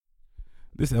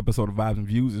This episode of Vibes and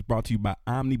Views is brought to you by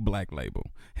Omni Black Label.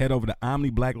 Head over to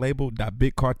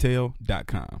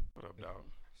omniblacklabel.bigcartel.com. What up, dog?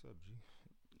 What's up, G?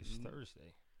 It's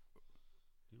Thursday.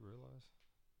 You realize?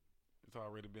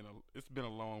 It's been a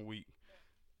long week.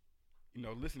 You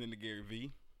know, listening to Gary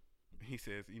Vee, he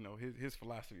says, you know, his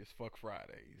philosophy is fuck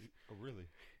Fridays. Oh, really?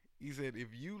 He said, if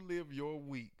you live your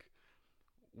week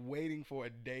waiting for a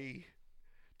day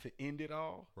to end it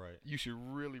all, Right. you should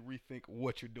really rethink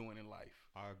what you're doing in life.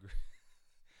 I agree.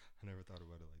 I never thought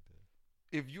about it like that.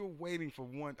 If you're waiting for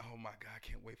one, oh my God, I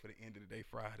can't wait for the end of the day,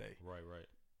 Friday. Right.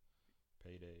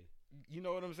 Payday. You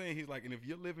know what I'm saying? He's like, and if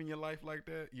you're living your life like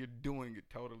that, you're doing it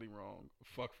totally wrong.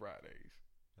 Fuck Fridays.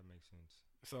 That makes sense.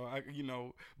 So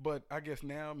but I guess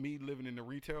now me living in the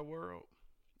retail world,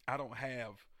 I don't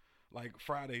have like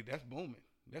Friday. That's booming.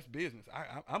 That's business.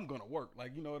 I'm gonna work.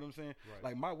 Like, you know what I'm saying? Right.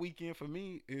 Like my weekend for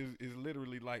me is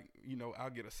literally like, you know, I'll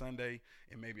get a Sunday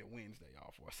and maybe a Wednesday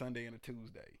off, or a Sunday and a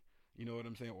Tuesday. You know what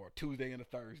I'm saying? Or a Tuesday and a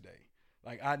Thursday.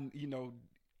 Like I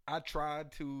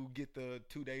tried to get the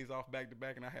 2 days off back to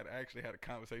back, and I actually had a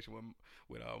conversation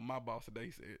with my boss today.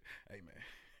 He said, "Hey man,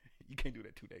 you can't do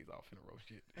that 2 days off in a row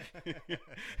shit."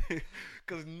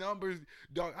 Cause numbers,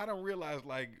 dog. I don't realize,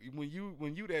 like, when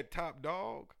you that top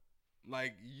dog,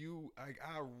 like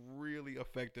I really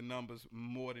affect the numbers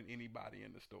more than anybody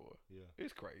in the store. Yeah.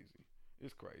 It's crazy.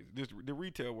 The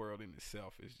retail world in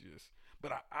itself is just,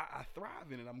 but I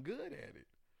thrive in it. I'm good at it.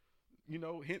 You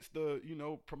know, hence the, you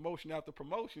know, promotion after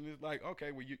promotion is like,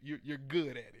 okay, well you're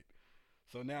good at it.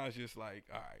 So now it's just like,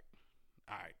 all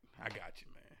right, I got you,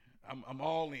 man. I'm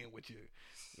all in with you.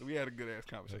 We had a good ass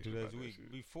conversation. Today's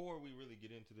week. Before we really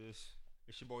get into this,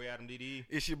 it's your boy Adam DD.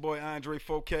 It's your boy Andre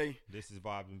 4K. This is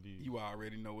Vibes and Views. You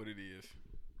already know what it is.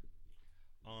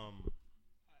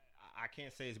 I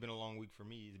can't say it's been a long week for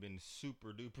me. It's been super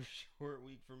duper short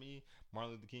week for me.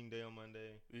 Martin Luther King Day on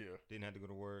Monday. Yeah. Didn't have to go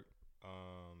to work.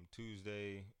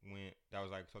 Tuesday that was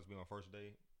like supposed to be my first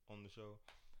day on the show.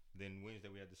 Then Wednesday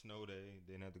we had the snow day.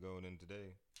 Didn't have to go. And then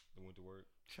today I went to work.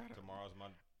 Shout out. Tomorrow's my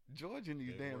Georgia in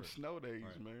these damn work. snow days,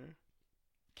 Right. man.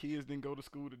 Kids didn't go to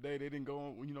school today. They didn't go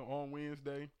on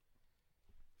Wednesday.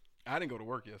 I didn't go to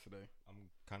work yesterday. I'm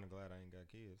kind of glad I ain't got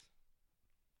kids.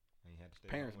 I ain't had to stay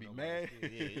Parents home with be nobody's mad.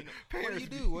 kids. Yeah, you know, Parents what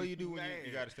do you do be when mad.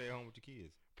 you got to stay home with your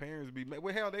kids? Parents be mad.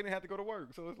 Well, hell, they didn't have to go to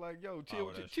work, so it's like, yo,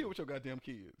 chill that's chill true. with your goddamn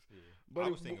kids. Yeah. But I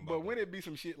was thinking but about when that. it be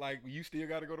some shit like you still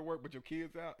got to go to work, but your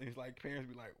kids out, and it's like parents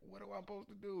be like, what am I supposed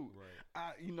to do? Right.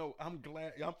 I'm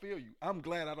glad. I feel you. I'm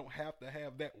glad I don't have to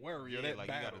have that worry or that like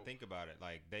battle. you got to think about it.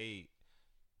 Like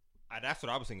that's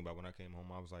what I was thinking about when I came home.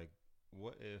 I was like,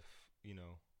 what if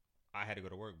I had to go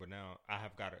to work, but now I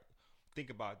have got to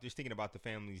thinking about the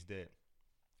families that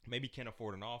maybe can't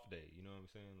afford an off day. You know what I'm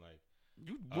saying? Like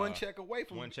you one check away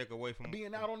from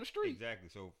being out on the street. Exactly.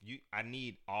 So I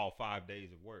need all 5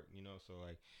 days of work. So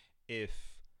like if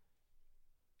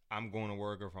I'm going to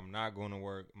work or if I'm not going to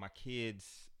work, my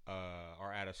kids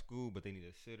are out of school, but they need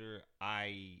a sitter.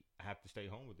 I have to stay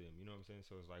home with them. You know what I'm saying?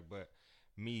 So it's like, but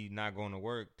me not going to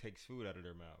work takes food out of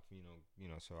their mouth.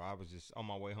 So I was just on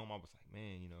my way home. I was like,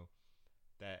 man,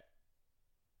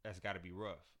 that's got to be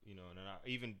rough. And then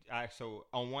so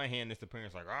on one hand, it's the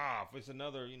parents like, if it's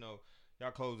another, y'all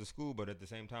close the school, but at the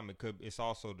same time, it's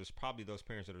also there's probably those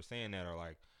parents that are saying that are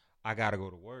like, I got to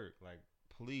go to work. Like,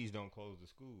 please don't close the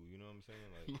school. You know what I'm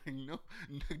saying?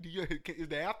 Like, is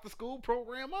the after school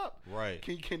program up? Right.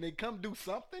 Can they come do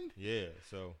something? Yeah.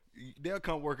 So they'll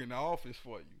come work in the office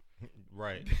for you.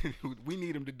 Right. We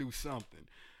need them to do something,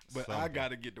 but I got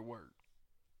to get to work.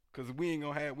 Cause we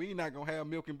not gonna have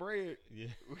milk and bread. Yeah.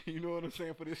 You know what I'm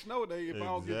saying, for this snow day if I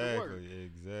don't get to work.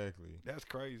 Exactly. That's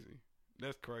crazy.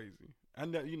 I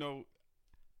know,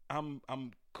 I'm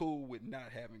cool with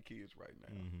not having kids right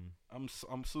now. Mm-hmm.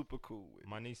 I'm super cool with it.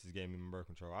 My nieces gave me birth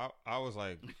control. I was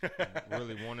like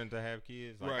really wanting to have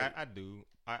kids. Like right. I do.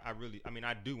 I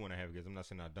do want to have kids. I'm not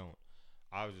saying I don't.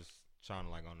 I was just trying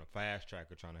to like on the fast track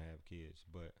of trying to have kids,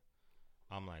 but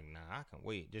I'm like, nah, I can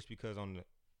wait. Just because on the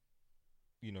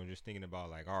just thinking about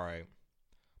like, all right,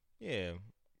 yeah,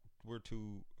 we're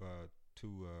two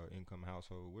income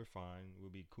household. We're fine. We'll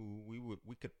be cool. We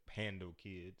could handle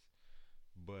kids,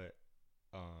 but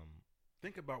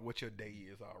think about what your day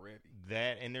is already.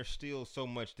 That, and there's still so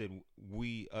much that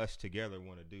us together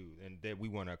want to do and that we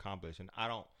want to accomplish. And I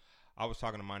was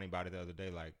talking to Monty about it the other day.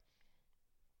 Like,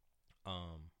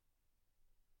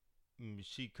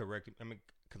 she corrected. I mean,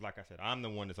 because like I said, I'm the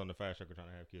one that's on the fast track of trying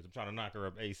to have kids. I'm trying to knock her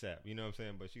up ASAP. You know what I'm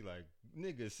saying? But she like,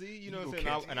 nigga, see? You know what I'm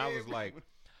saying? And I was like,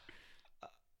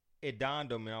 it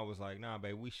dawned on me. I was like, nah,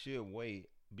 babe, we should wait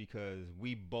because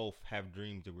we both have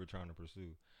dreams that we're trying to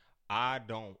pursue. I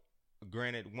don't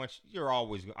granted, once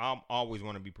I'm always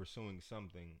want to be pursuing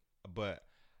something, but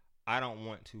I don't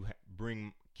want to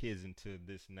bring kids into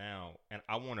this now, and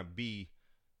I want to be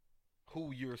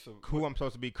who I'm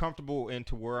supposed to be, comfortable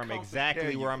into where I'm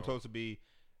exactly where I'm supposed to be,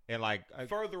 and like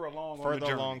further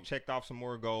along, checked off some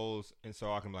more goals, and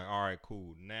so I can be like, all right,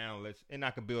 cool. Now and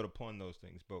I can build upon those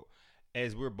things. But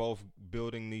as we're both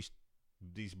building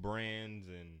these brands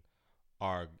and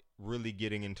are really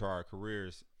getting into our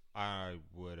careers, I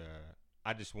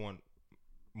just want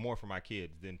more for my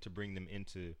kids than to bring them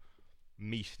into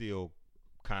me still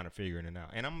kind of figuring it out.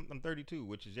 And I'm 32,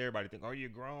 which is everybody think, oh, you're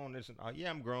grown. Yeah,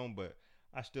 I'm grown, but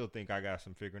I still think I got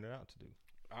some figuring it out to do.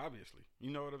 Obviously,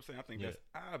 you know what I'm saying. I think that's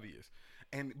obvious,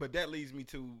 but that leads me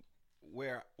to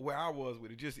where I was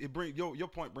with it. Just your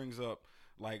point brings up,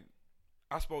 like,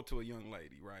 I spoke to a young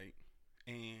lady, right,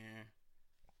 and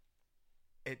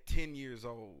at 10 years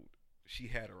old, she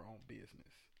had her own business.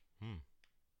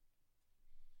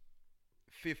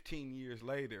 15 years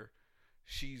later,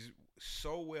 she's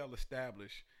so well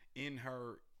established in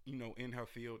her, in her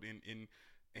field,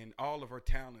 and all of her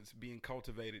talents being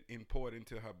cultivated and poured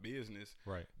into her business,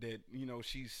 right, that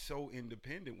she's so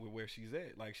independent with where she's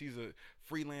at. Like, she's a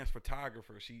freelance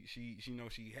photographer. She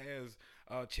has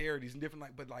charities and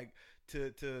different, but like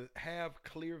to have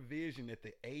clear vision at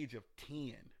the age of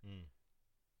 10,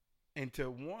 and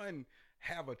to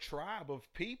have a tribe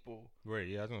of people, right?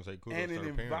 Yeah, I was gonna say, cool, and an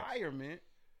environment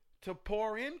to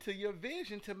pour into your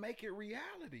vision to make it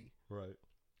reality. Right.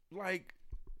 Like,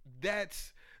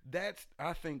 that's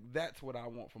I think that's what I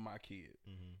want for my kid.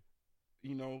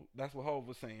 Mm-hmm. That's what Hov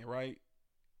was saying, right?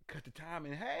 Cut the time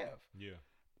in half. Yeah.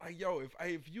 Like, yo,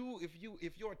 if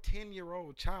your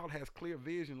 10-year-old child has clear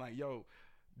vision, like, yo,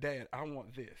 Dad, I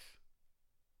want this,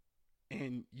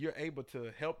 and you're able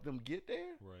to help them get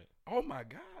there. Right. Oh my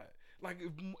God. Like,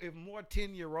 if more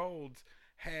 10-year-olds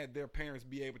had their parents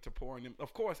be able to pour in them.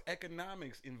 Of course,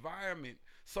 economics, environment,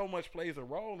 so much plays a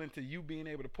role into you being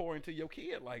able to pour into your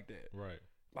kid like that. Right.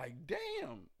 Like,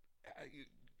 damn,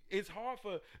 it's hard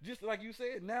for, just like you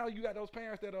said, now you got those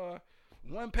parents that are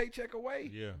one paycheck away.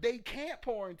 Yeah. They can't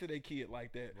pour into their kid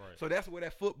like that. Right. So that's where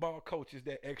that football coach is,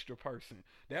 that extra person.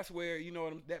 That's where,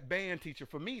 that band teacher,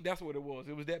 for me, that's what it was.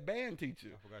 It was that band teacher.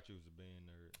 I forgot you was a band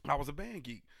nerd. I was a band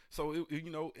geek. So,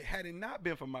 had it not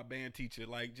been for my band teacher,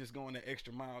 like, just going the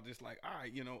extra mile, just like, all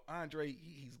right, Andre,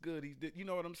 he's good. You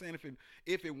know what I'm saying?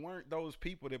 If it weren't those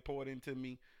people that poured into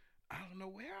me, I don't know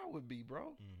where I would be,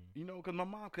 bro. Mm-hmm. Because my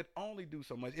mom could only do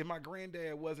so much. If my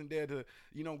granddad wasn't there to,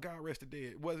 God rest the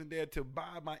dead, wasn't there to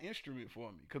buy my instrument for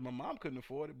me, because my mom couldn't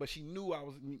afford it, but she knew I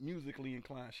was musically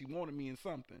inclined. She wanted me in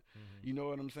something. Mm-hmm. You know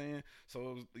what I'm saying? So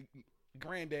it was,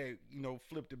 granddad,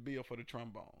 flipped the bill for the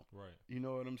trombone. Right. You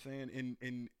know what I'm saying?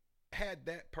 And had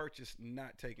that purchase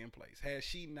not taken place, had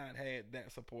she not had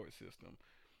that support system,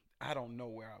 I don't know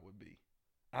where I would be.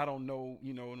 I don't know,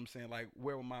 you know what I'm saying? Like,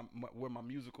 where my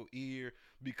musical ear,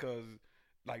 because,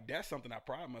 like, that's something I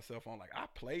pride myself on. Like, I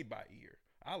played by ear.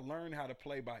 I learned how to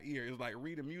play by ear. It was like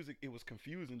reading music. It was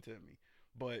confusing to me,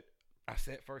 but I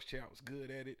sat first chair. I was good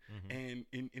at it,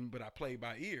 but I played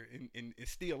by ear, and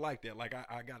it's still like that. Like,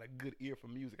 I got a good ear for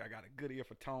music. I got a good ear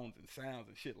for tones and sounds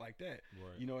and shit like that.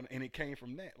 Right. And it came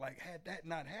from that. Like, had that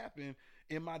not happened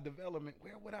in my development,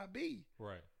 where would I be?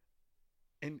 Right.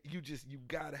 And you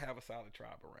got to have a solid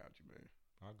tribe around you, man.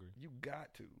 I agree. You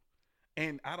got to.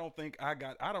 And I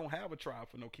don't have a tribe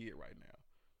for no kid right now.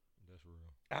 That's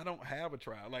real. I don't have a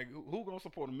tribe. Like, who gonna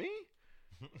support me?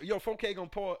 Yo, 4K gonna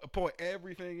pour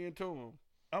everything into him.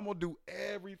 I'm gonna do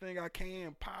everything I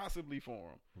can possibly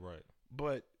for him. Right.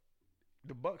 But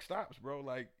the buck stops, bro.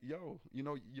 Like, yo,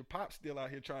 your pop's still out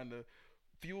here trying to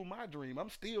fuel my dream. I'm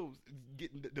still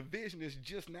getting the vision is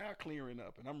just now clearing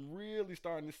up, and I'm really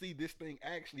starting to see this thing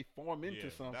actually form into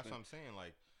something. That's what I'm saying.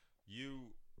 Like, you,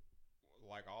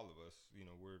 like all of us,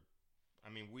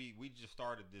 we just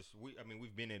started this.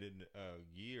 We've been at it a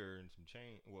year and some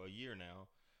change. Well, a year now,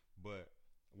 but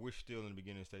we're still in the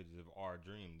beginning stages of our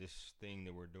dream. This thing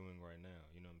that we're doing right now.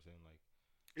 You know what I'm saying? Like,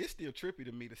 it's still trippy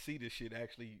to me to see this shit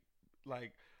actually.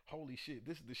 Like, holy shit,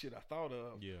 this is the shit I thought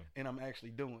of, and I'm actually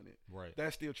doing it. Right.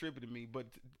 That's still trippy to me. But,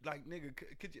 like, nigga,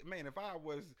 could you, man, if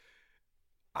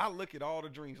I look at all the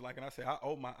dreams, like, and I say, I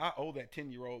owe that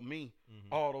 10-year-old me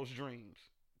all those dreams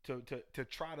to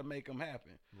try to make them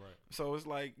happen. Right. So it's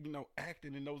like,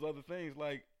 acting and those other things,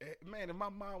 like, man, if my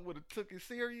mom would have took it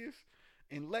serious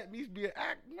and let me be an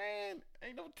act, man,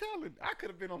 ain't no telling. I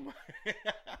could have been on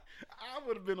I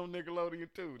would have been on Nickelodeon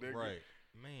too, nigga. Right.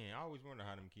 Man, I always wonder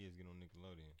how them kids get on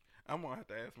Nickelodeon. I'm gonna have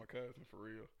to ask my cousin for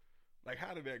real. Like,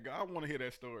 how did that go? I want to hear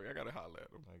that story. I gotta holler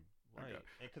at them. Like, right,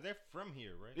 because they're from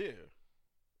here, right? Yeah.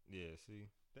 Yeah. See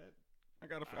that I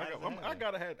gotta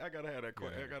have that convo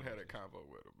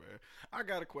with him, man. I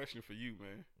got a question for you,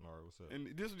 man. All right, what's up?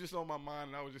 And this was just on my mind,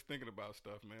 and I was just thinking about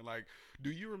stuff, man. Like,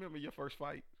 do you remember your first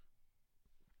fight?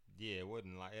 Yeah, it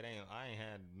wasn't like it ain't. I ain't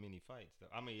had many fights though.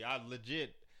 I mean,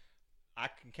 I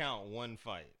can count one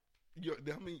fight.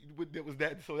 Was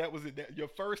that? So that was it. That your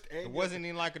first? And it wasn't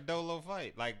even like a dolo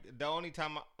fight. Like the only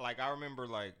time, I remember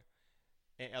like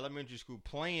in elementary school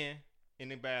playing in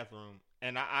the bathroom,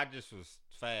 and I just was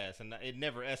fast, and it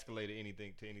never escalated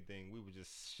anything to anything. We were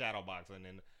just shadow boxing,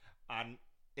 and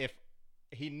if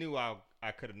he knew I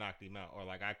could have knocked him out, or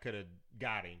like I could have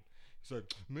got him. He's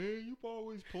like, man, you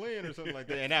always playing or something like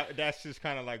that, and that's just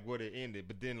kind of like what it ended.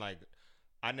 But then like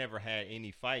I never had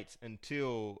any fights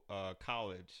until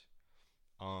college.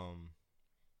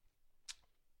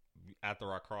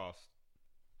 After I crossed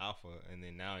Alpha, and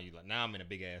then now I'm in a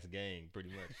big ass gang, pretty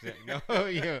much. No,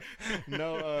 yeah,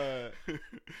 no.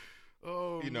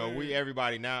 Oh, you know, man.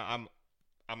 everybody now.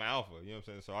 I'm Alpha. You know what I'm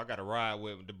saying? So I got to ride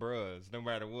with the bros, no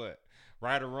matter what,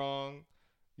 right or wrong.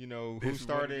 You know who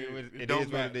started it. It is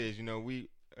what it is. You know, we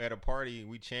at a party,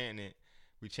 we chanting.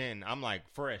 I'm like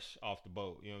fresh off the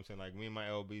boat. You know what I'm saying? Like me and my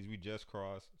LBs, we just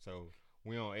crossed, so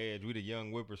we on edge. We the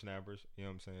young whippersnappers. You know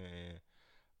what I'm saying?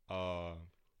 And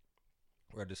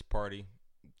we're at this party,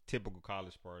 typical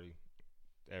college party.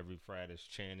 Every Friday's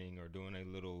chanting or doing a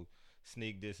little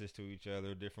sneak disses to each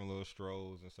other, different little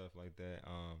strolls and stuff like that.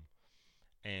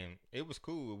 And it was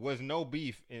cool. It was no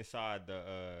beef inside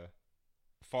the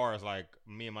far as like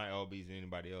me and my LBs and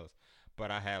anybody else. But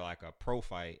I had like a pro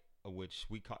fight, which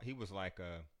he was like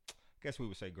I guess we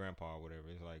would say grandpa or whatever.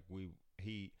 It's like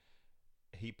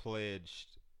he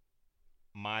pledged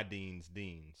my dean's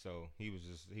dean, so he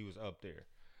was up there.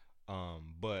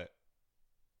 But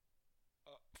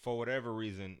for whatever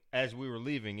reason, as we were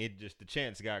leaving, the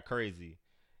chants got crazy,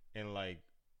 and like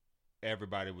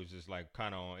everybody was just like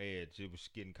kind of on edge. It was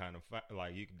getting kind of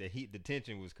like the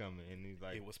tension was coming, and he's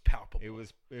like, it was palpable. It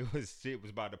was shit was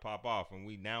about to pop off, and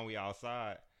we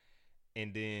outside,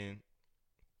 and then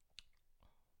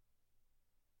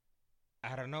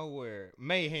out of nowhere,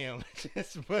 mayhem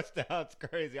just bust out. It's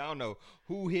crazy. I don't know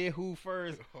who hit who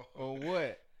first or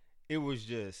what. It was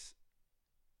just.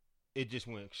 It just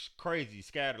went crazy,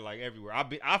 scattered like everywhere.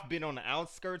 I've been on the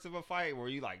outskirts of a fight where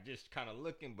you like just kind of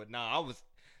looking, but I was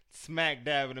smack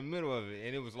dab in the middle of it,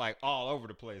 and it was like all over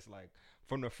the place, like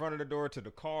from the front of the door to the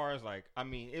cars. Like I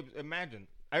mean, imagine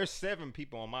there's 7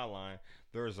 people on my line.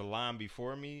 There's a line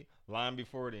before me, line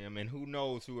before them, and who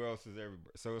knows who else is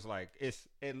everywhere. So it's like it's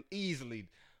easily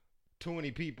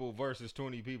 20 people versus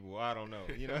 20 people. I don't know,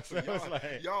 you know. So it's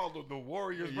like y'all the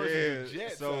Warriors versus the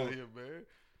Jets out here, man.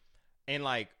 And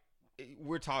like.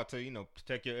 We're taught to,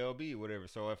 protect your LB or whatever.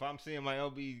 So if I'm seeing my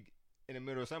LB in the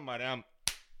middle of somebody, I'm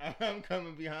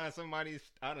coming behind somebody.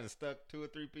 I done stuck 2 or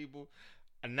 3 people,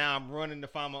 and now I'm running to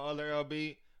find my other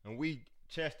LB, and we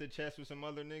chest to chest with some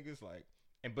other niggas.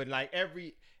 But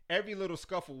every little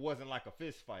scuffle wasn't like a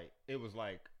fist fight. It was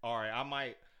like, all right,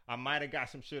 I might have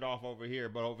got some shit off over here,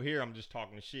 but over here I'm just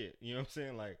talking shit. You know what I'm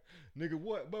saying? Like, nigga,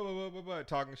 what? Blah, blah, blah, blah, blah,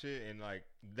 talking shit, and like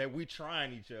that we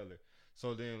trying each other.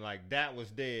 So then, like, that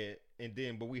was dead, and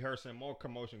then, but we heard some more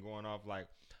commotion going off, like,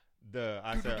 so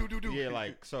they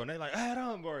like,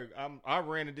 Adamberg. I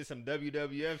ran and did some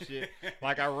WWF shit.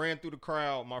 Like, I ran through the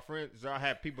crowd. My friends, I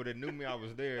had people that knew me, I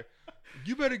was there.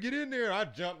 You better get in there. I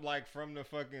jumped, like, from the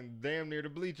fucking damn near the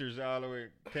bleachers all the way.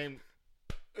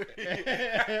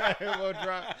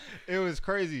 It was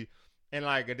crazy. And,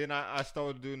 like, then I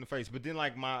stole the dude in the face. But then,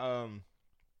 like, my,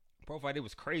 profile, it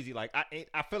was crazy. Like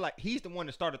I feel like he's the one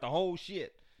that started the whole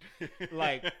shit.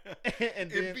 Like, and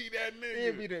then it be that nigga.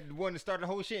 It be the one that started the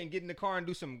whole shit and get in the car and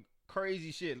do some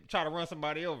crazy shit, try to run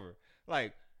somebody over.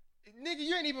 Like, nigga,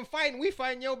 you ain't even fighting. We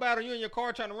fighting your battle. You in your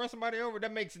car trying to run somebody over.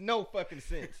 That makes no fucking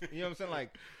sense. You know what I'm saying?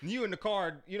 Like, you in the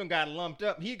car, you done got lumped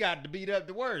up. He got to beat up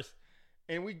the worst.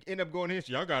 And we end up going to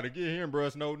history. Y'all got to get him, bro.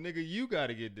 No, nigga, you got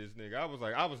to get this nigga. I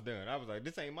was done. I was like,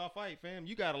 this ain't my fight, fam.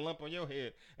 You got a lump on your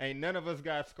head. Ain't none of us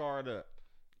got scarred up.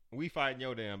 We fighting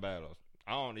your damn battles.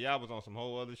 Y'all was on some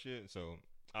whole other shit. So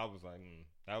I was like,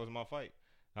 that was my fight.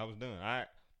 I was done.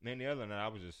 Then the other night, I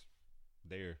was just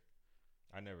there.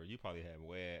 You probably had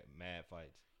mad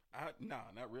fights.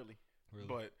 Nah, not really.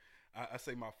 But I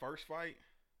say my first fight,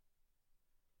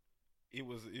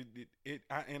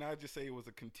 I just say it was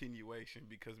a continuation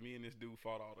because me and this dude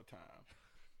fought all the time.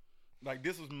 Like,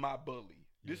 this was my bully.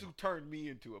 This who turned me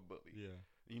into a bully. Yeah.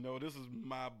 This is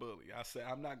my bully.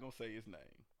 I'm not gonna say his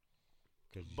name.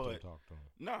 Because you still talk to him.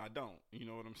 No, I don't. You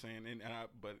know what I'm saying?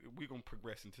 But we're gonna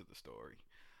progress into the story.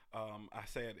 I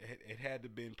said it had to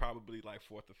been probably like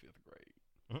 4th or 5th grade.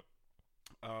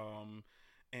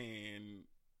 and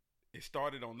it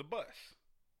started on the bus.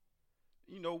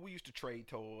 You know, we used to trade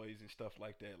toys and stuff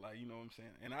like that. Like, you know what I'm saying?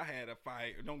 And I had a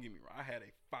fire, don't get me wrong, I had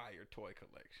a fire toy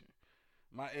collection.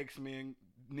 My X-Men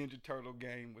Ninja Turtle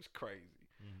game was crazy.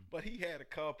 Mm-hmm. But he had a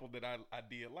couple that I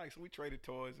did like. So we traded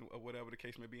toys or whatever the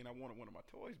case may be. And I wanted one of my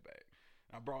toys back.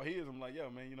 I brought his. I'm like, yo,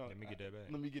 man, you know. Let me get that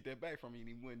back. Let me get that back from you. And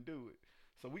he wouldn't do it.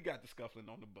 So we got the scuffling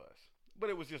on the bus. But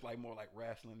it was just like more like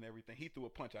wrestling and everything. He threw a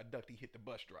punch. I ducked. He hit the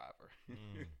bus driver.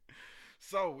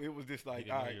 So it was just like,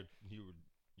 all right.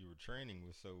 You were training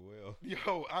was so well.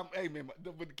 Yo, hey man,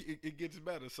 but it gets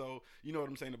better. So you know what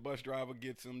I'm saying. The bus driver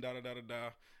gets him, da da da da da,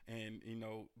 and you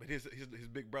know, but his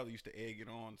big brother used to egg it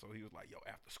on. So he was like, yo,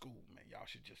 after school, man, y'all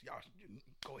should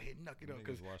go ahead and knock it up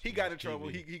because he got in trouble.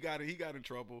 He got in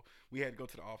trouble. We had to go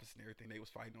to the office and everything. They was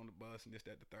fighting on the bus and this,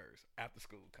 that, the third. After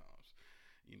school comes.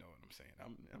 You know what I'm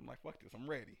saying? I'm like, fuck this. I'm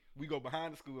ready. We go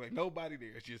behind the school, like nobody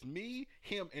there. It's just me,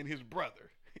 him, and his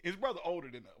brother. His brother older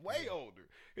than us, way older.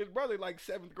 His brother like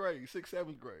 7th grade, 6th,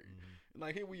 7th grade. And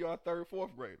like here we are, 3rd,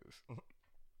 4th graders.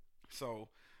 So,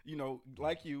 you know,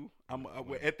 like you,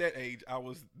 at that age, I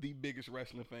was the biggest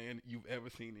wrestling fan you've ever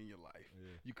seen in your life.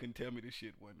 Yeah. You couldn't tell me this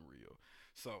shit wasn't real.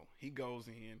 So he goes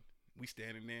in, we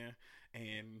standing there,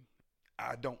 and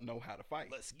I don't know how to fight.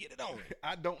 Let's get it on.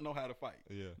 I don't know how to fight.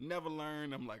 Yeah. Never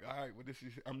learned. I'm like, all right, well,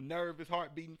 I'm nervous,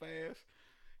 heart beating fast.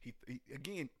 He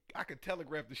again, I could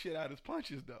telegraph the shit out of his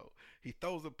punches though. He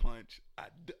throws a punch,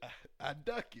 I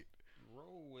duck it.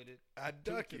 Roll with it. I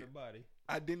duck it. The body.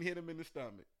 I didn't hit him in the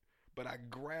stomach, but I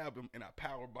grabbed him and I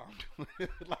power bombed him.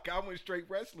 Like I went straight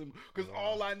wrestling because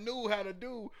all I knew how to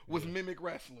do was mimic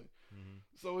wrestling. Mm-hmm.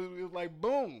 So it was like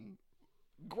boom,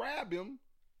 grab him,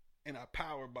 and I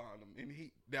power bombed him,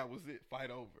 and that was it. Fight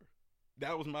over.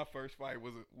 That was my first fight.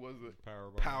 Was a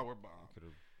power bomb.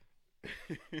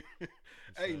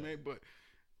 Hey man, but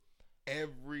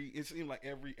it seemed like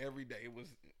every day it was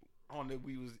on that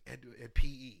we was at PE.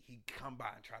 He'd come by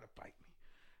and try to fight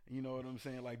me. You know what I'm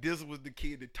saying? Like this was the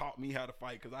kid that taught me how to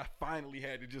fight because I finally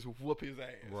had to just whoop his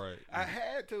ass. Right. I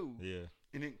had to. Yeah.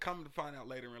 And then come to find out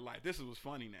later in life, this was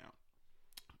funny now.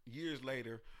 Years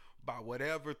later, by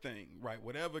whatever thing, right?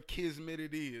 Whatever kismet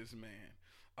it is,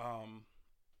 man.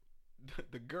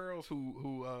 The girls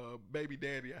who baby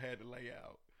daddy I had to lay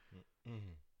out.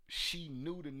 Mm-hmm. She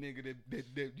knew the nigga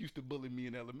that used to bully me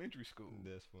in elementary school.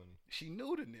 That's funny. She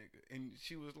knew the nigga, and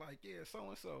she was like, "Yeah, so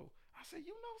and so." I said,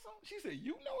 "You know so?" She said,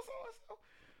 "You know so and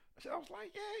so." I was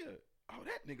like, "Yeah." Oh,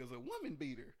 that nigga's a woman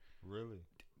beater. Really?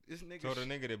 This nigga. So the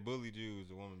nigga that bullied you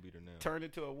is a woman beater now. Turned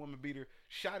into a woman beater.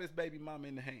 Shot his baby mama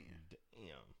in the hand.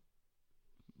 Damn.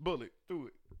 Bullet through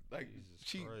it. Like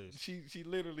Jesus she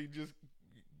literally just.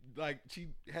 Like she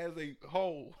has a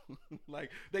hole, like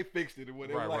they fixed it or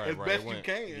whatever, as best you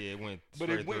can. Yeah, it went, but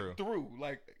it went through.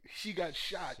 Like she got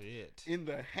shot in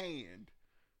the hand.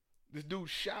 This dude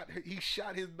shot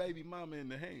his baby mama in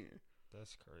the hand.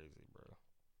 That's crazy,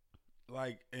 bro.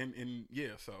 Like and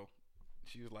yeah, so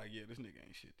she was like, yeah, this nigga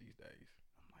ain't shit these days.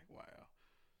 I'm like, wow.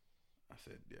 I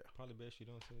said, yeah. Probably best you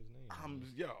don't say his name.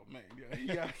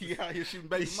 Yeah, he out here shooting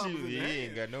baby mamas in the hand. He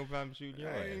ain't got no problem shooting your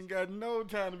ass. I ain't got no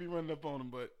time to be running up on him,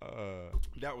 but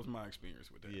that was my experience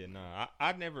with that. Yeah, nah,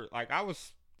 I never, like, I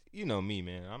was, you know me,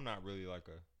 man. I'm not really like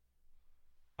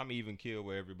I'm even killed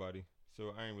with everybody,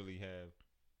 so I ain't really have,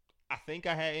 I think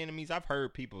I had enemies. I've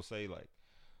heard people say, like,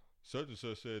 such and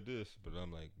such said this, but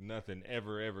I'm like, nothing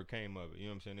ever came of it. You know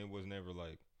what I'm saying? It was never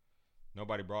like,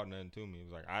 nobody brought nothing to me. It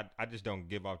was like I just don't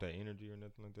give off that energy or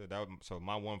nothing like that. So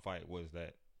my one fight was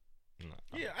that.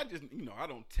 I just I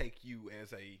don't take you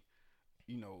as a,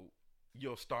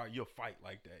 you'll fight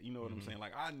like that. You know what I'm saying?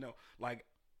 Like I know, like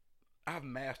I've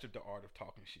mastered the art of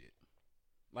talking shit.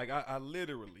 Like I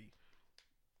literally,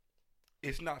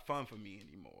 it's not fun for me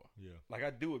anymore. Yeah. Like I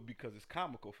do it because it's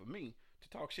comical for me to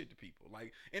talk shit to people.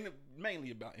 Like, and mainly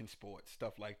about in sports,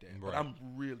 stuff like that. Right. But I'm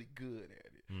really good at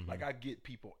it. Mm-hmm. Like I get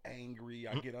people angry.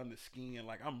 I get under skin.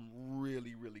 Like I'm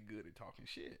really, really good at talking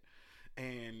shit.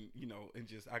 And, and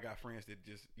just, I got friends that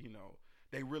just,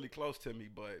 they really close to me,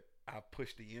 but I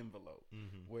push the envelope.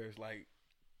 Mm-hmm. Where it's like,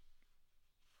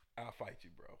 I'll fight you,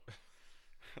 bro.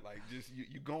 Like just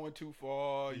you going too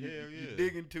far, you're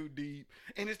digging too deep,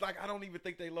 and it's like I don't even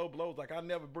think they low blows. Like I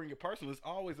never bring it personal. It's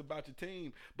always about your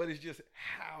team, but it's just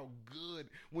how good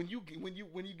when you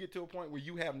get to a point where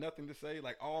you have nothing to say.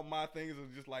 Like all my things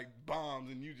are just like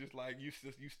bombs, and you just like you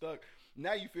stuck.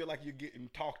 Now you feel like you're getting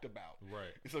talked about,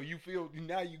 right? So you feel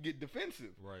now you get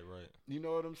defensive, right. You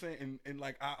know what I'm saying? And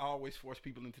like I always force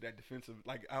people into that defensive.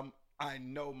 Like I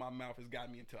know my mouth has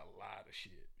gotten me into a lot of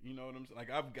shit. You know what I'm saying?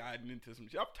 Like I've gotten into some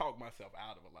shit. I've talked myself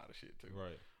out of a lot of shit too.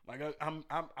 Right. Like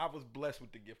I was blessed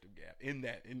with the gift of gab in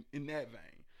that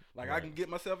vein. Like I can get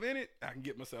myself in it, I can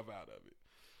get myself out of it.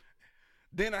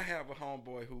 Then I have a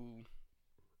homeboy who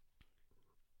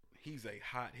he's a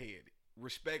hothead.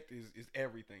 Respect is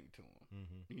everything to him.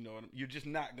 Mm-hmm. You know, you're just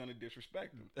not gonna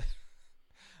disrespect him.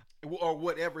 Or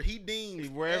whatever he deems.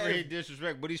 Wherever he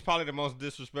disrespect, but he's probably the most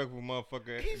disrespectful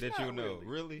motherfucker that you know.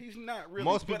 Really? He's not really.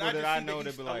 Most people that I know,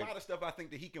 they be like, a lot of stuff I think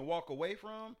that he can walk away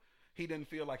from. He doesn't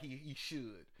feel like he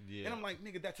should. Yeah. And I'm like,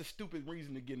 nigga, that's a stupid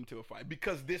reason to get into a fight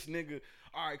because this nigga.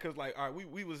 All right, because like, all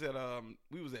right, we was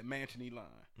at Mansion Line,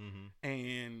 mm-hmm.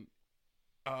 and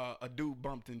a dude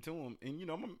bumped into him, and you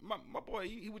know, my boy,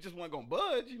 he just wasn't gonna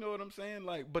budge. You know what I'm saying?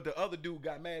 Like, but the other dude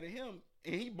got mad at him,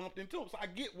 and he bumped into him. So I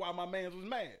get why my man was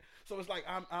mad. So it's like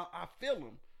I feel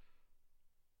him,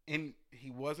 and he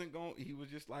wasn't going. He was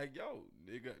just like, "Yo,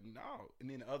 nigga, no." And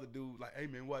then the other dude like, "Hey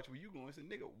man, watch where you going." I said,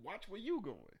 "Nigga, watch where you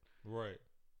going." Right.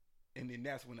 And then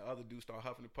that's when the other dude start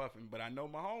huffing and puffing. But I know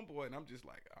my homeboy, and I'm just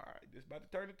like, all right, this about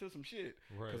to turn into some shit.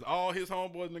 Right. Because all his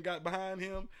homeboys done got behind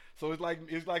him. So it's like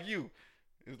you.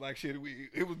 It's like shit.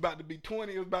 It was about to be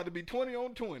 20. It was about to be 20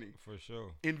 on 20. For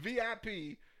sure. In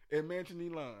VIP at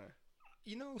Mansion Line.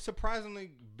 You know,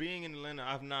 surprisingly, being in Atlanta,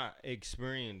 I've not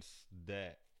experienced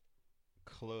that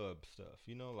club stuff.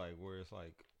 You know, like where it's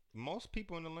like most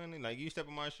people in Atlanta, like you step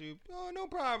in my shoe, oh no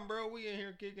problem, bro. We in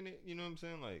here kicking it. You know what I'm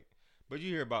saying? Like, but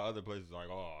you hear about other places like,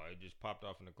 oh, it just popped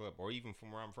off in the club, or even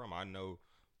from where I'm from, I know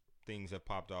things have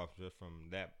popped off just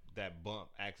from that bump,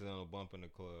 accidental bump in the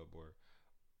club, or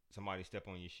somebody step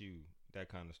on your shoe, that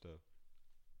kind of stuff.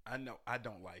 I know. I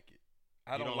don't like it.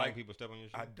 I don't like people stepping on your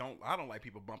shoe? I don't like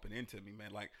people bumping into me,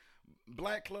 man. Like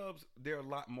black clubs, they're a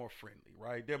lot more friendly,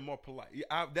 right? They're more polite.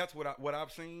 That's what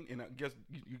I've seen, and I guess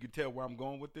you can tell where I'm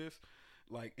going with this.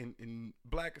 Like in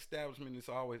black establishment, it's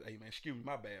always, hey man, excuse me,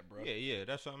 my bad, bro. Yeah,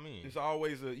 that's what I mean. It's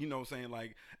always a, you know what I'm saying,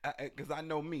 like, because I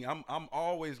know me, I'm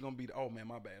always gonna be, oh man,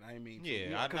 my bad, I ain't mean to.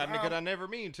 Yeah, because I never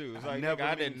mean to. It's like,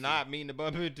 I did not mean to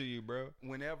bump into you, bro.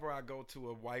 Whenever I go to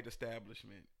a white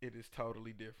establishment, it is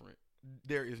totally different.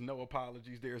 There is no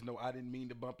apologies. There is no, I didn't mean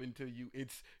to bump into you.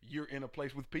 It's, you're in a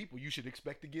place with people. You should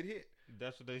expect to get hit.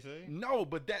 That's what they say? No,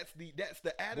 but that's the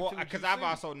attitude. Well, because I've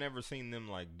also never seen them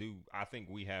like do, I think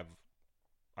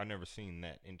I've never seen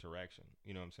that interaction.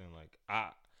 You know what I'm saying? Like, I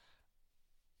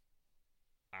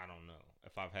don't know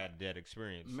if I've had that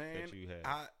experience that you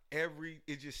had.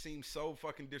 It just seems so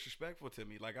fucking disrespectful to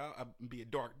me. Like, I'll be a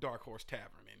Dark Horse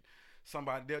Tavern and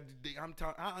somebody,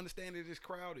 I understand it is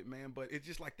crowded, man, but it's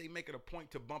just like they make it a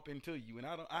point to bump into you, and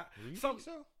think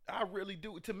so? I really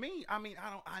do. To me, I mean,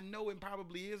 I know it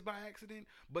probably is by accident,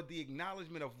 but the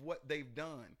acknowledgement of what they've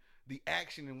done, the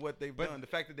action and what they've done, the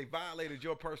fact that they violated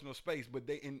your personal space, but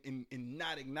they in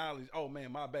not acknowledge, oh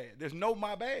man, my bad. There's no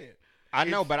my bad. I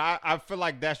know, but I feel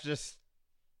like that's just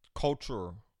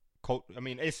culture. I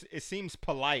mean, it seems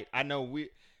polite. I know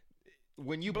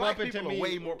when you Black bump into me, are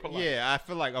way more polite. Yeah, I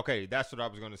feel like, okay, that's what I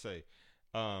was going to say.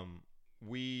 I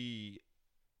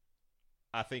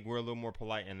think we're a little more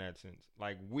polite in that sense.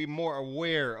 Like, we're more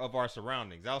aware of our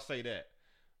surroundings. I'll say that.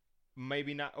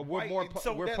 Maybe not. We're more.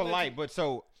 We're polite, but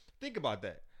so think about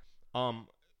that.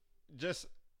 Just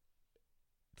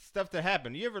stuff that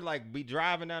happen. You ever like be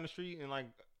driving down the street and like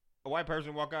a white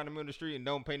person walk out in the middle of the street and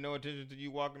don't pay no attention to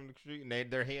you walking in the street, and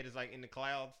their head is like in the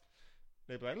clouds.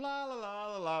 They be like, la la la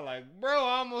la la, like, bro,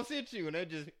 I almost hit you, and they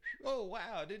just, oh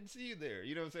wow, didn't see you there.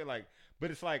 You know what I'm saying? Like,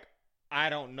 but it's like, I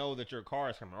don't know that your car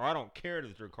is coming, or I don't care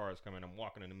that your car is coming. I'm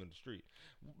walking in the middle of the street.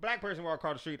 Black person walk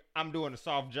across the street, I'm doing a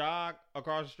soft jog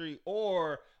across the street,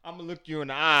 or I'm gonna look you in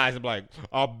the eyes and be like,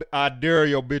 I dare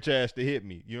your bitch ass to hit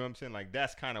me. You know what I'm saying? Like,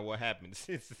 that's kind of what happens.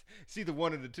 It's either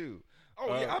one of the two. Oh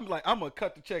yeah, I'm gonna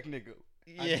cut the check, nigga.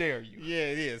 Yeah, I dare you. Yeah,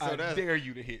 it is. So I dare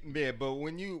you to hit me. Yeah, but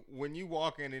when you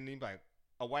walk in and you like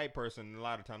a white person, a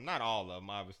lot of times, not all of them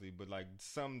obviously, but like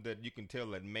some that you can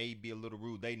tell that may be a little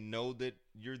rude. They know that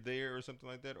you're there or something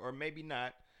like that, or maybe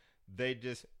not. They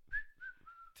just,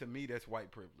 to me, that's white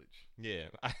privilege. Yeah,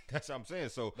 that's what I'm saying.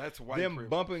 So that's white them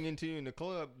privilege. Bumping into you in the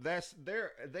club.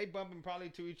 They bumping probably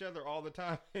to each other all the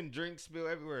time, and drinks spill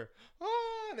everywhere.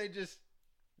 Oh, they just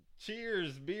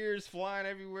cheers, beers flying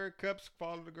everywhere, cups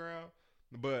fall to the ground.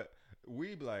 But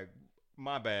we be like,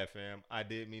 my bad, fam. I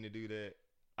did mean to do that.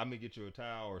 I'm gonna get you a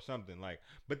towel or something, like.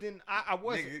 But then I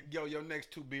wasn't. Nigga, yo, your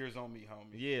next 2 beers on me,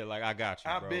 homie. Yeah, like, I got you,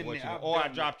 bro. I've been what there. You or I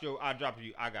dropped you. I dropped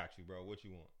you. I got you, bro. What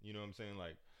you want? You know what I'm saying?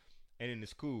 Like, and then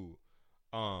it's cool.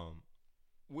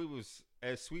 We was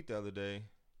at Sweet the other day,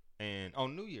 and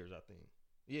on New Year's, I think.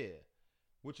 Yeah,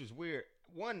 which is weird.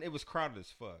 One, it was crowded as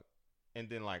fuck, and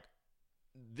then like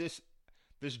this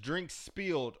this drink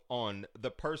spilled on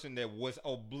the person that was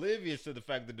oblivious to the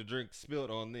fact that the drink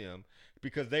spilled on them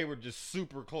because they were just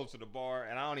super close to the bar,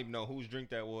 and I don't even know whose drink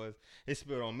that was. It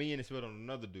spilled on me and it spilled on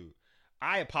another dude.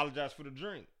 I apologized for the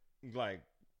drink. Like,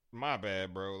 my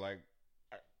bad, bro. Like,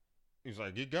 he was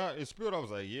like, it spilled? I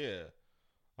was like, yeah.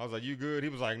 I was like, you good? He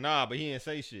was like, nah, but he didn't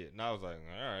say shit. And I was like,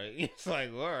 all right. It's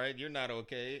like, well, all right, you're not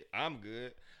okay. I'm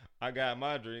good. I got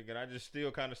my drink, and I just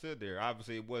still kind of stood there.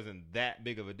 Obviously, it wasn't that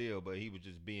big of a deal, but he was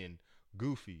just being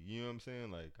goofy. You know what I'm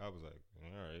saying? Like, I was like,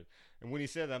 all right. And when he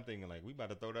said that, I'm thinking, like, we about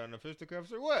to throw down the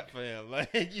fisticuffs or what, fam?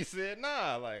 Like, you said,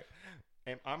 nah. Like,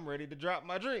 and I'm ready to drop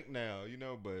my drink now, you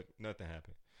know, but nothing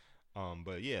happened.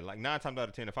 But, yeah, like, 9 times out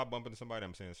of 10, if I bump into somebody,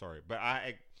 I'm saying sorry. But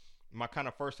my kind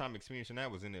of first time experiencing that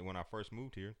was in it when I first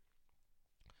moved here.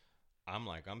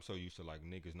 I'm so used to, like,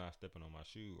 niggas not stepping on my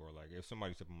shoe, or, like, if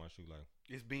somebody step on my shoe, like,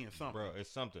 It's being something. bro, it's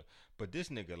something. But this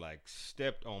nigga, like,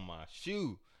 stepped on my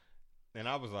shoe, and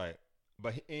I was like,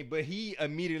 but he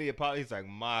immediately apologized. He's like,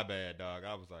 my bad, dog.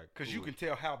 I was like, Because cool. you can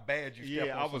tell how bad you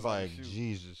stepped on I was like, somebody's shoe.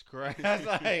 Jesus Christ.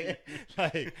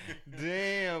 like,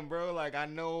 damn, bro. Like, I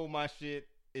know my shit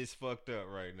is fucked up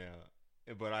right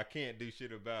now, but I can't do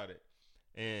shit about it.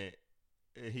 And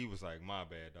he was like, my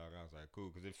bad, dog. I was like, cool.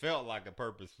 Because it felt like a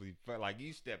purposefully, felt like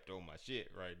you stepped on my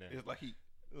shit right now. It's like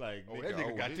like, that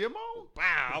nigga got them on?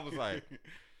 Wow. I was like,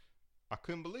 I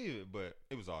couldn't believe it, but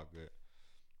it was all good.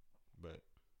 But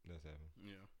that's happening.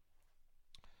 Yeah.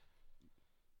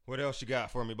 What else you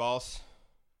got for me, boss?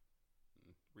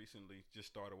 Recently, just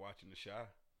started watching The Chi.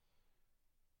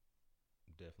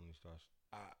 Definitely starts.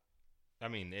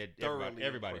 Thoroughly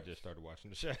everybody impressed. just started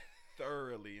watching The Chi.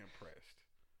 Thoroughly impressed.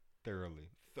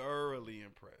 Thoroughly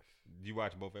impressed. You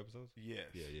watch both episodes? Yes.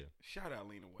 Yeah. Shout out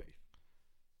Lena Waithe.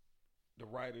 The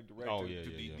writer, director, Oh, yeah.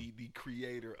 the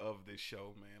creator of this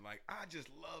show, man. Like, I just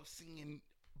love seeing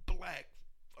black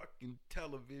fucking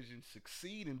television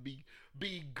succeed and be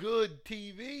good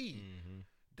TV. Mm-hmm.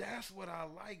 That's what I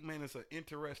like, man. It's an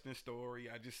interesting story.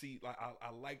 I just see, like,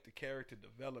 I like the character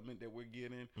development that we're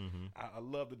getting. Mm-hmm. I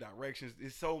love the directions.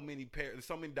 There's so many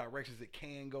directions it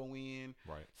can go in.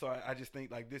 Right. So I just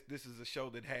think, like, this is a show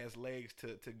that has legs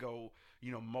to go,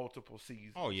 multiple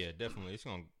seasons. Oh, yeah, definitely. It's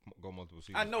going to go multiple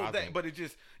seasons. I know that, think. but it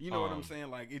just, what I'm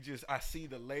saying? Like, it just, I see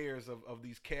the layers of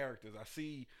these characters. I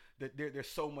see that there's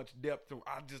so much depth to.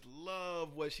 I just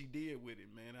love what she did with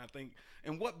it, man. I think,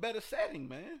 and what better setting,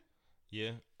 man?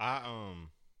 Yeah, I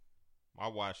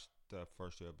watched the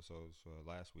first 2 episodes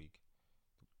last week.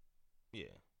 Yeah,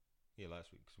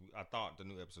 last week. I thought the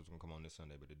new episodes were gonna come on this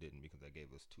Sunday, but it didn't because they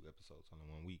gave us 2 episodes on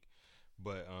in 1 week.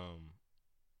 But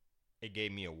it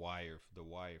gave me the Wire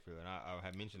feel, and I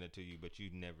had mentioned it to you, but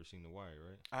you'd never seen The Wire,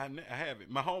 right? I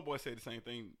haven't. My homeboy said the same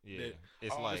thing. Yeah, that,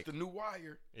 it's the new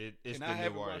Wire. It's and the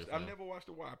new Wire. I've never watched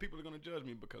The Wire. People are gonna judge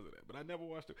me because of that, but I never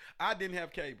watched it. I didn't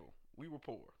have cable. We were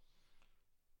poor.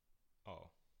 Oh,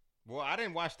 well, I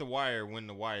didn't watch The Wire when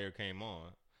The Wire came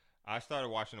on. I started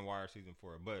watching The Wire season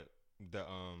 4, but the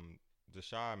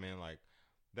Chi, man, like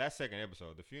that second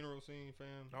episode, the funeral scene,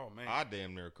 fam. Oh man, I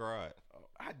damn near cried.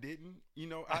 I didn't.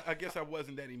 I guess I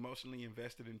wasn't that emotionally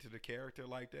invested into the character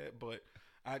like that, but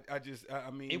I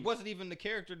mean, it wasn't even the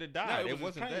character that died. No, it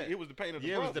wasn't pain. that. It was the pain of the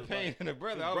brother. brother. It was the pain of the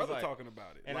brother. I was brother like, talking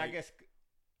about it, and like, I guess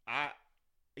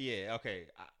okay.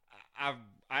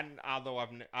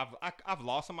 I've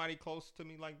lost somebody close to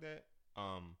me like that.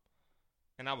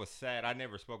 And I was sad. I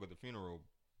never spoke at the funeral,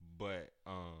 but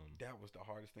that was the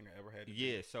hardest thing I ever had to do.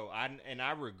 Yeah, so I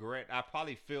regret. I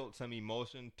probably felt some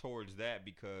emotion towards that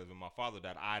because when my father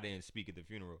died, I didn't speak at the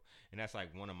funeral, and that's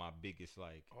like one of my biggest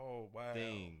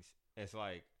things. It's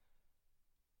like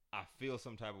I feel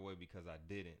some type of way because I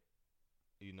didn't.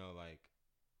 Like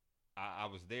I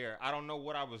was there. I don't know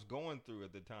what I was going through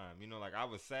at the time. Like I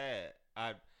was sad.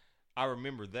 I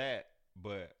remember that,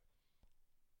 but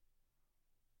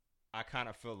I kind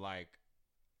of feel like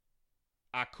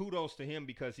I kudos to him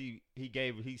because he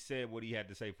said what he had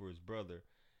to say for his brother,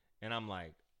 and I'm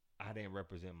like, I didn't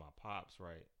represent my pops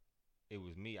right. It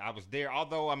was me. I was there.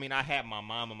 Although I mean, I had my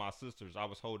mom and my sisters. I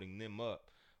was holding them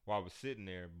up while I was sitting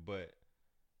there, but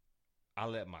I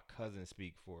let my cousin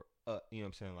speak for you know what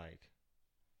I'm saying, like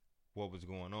what was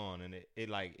going on, and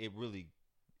it really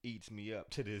eats me up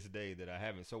to this day that I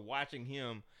haven't. So watching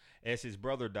him as his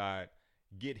brother died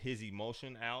get his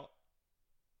emotion out,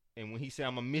 and when he said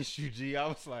I'm gonna miss you, G, I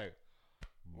was like,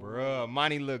 bruh.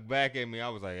 Monty looked back at me. I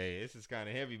was like, hey, this is kind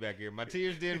of heavy back here. My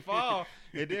tears didn't fall.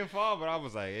 It didn't fall, but I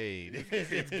was like, hey,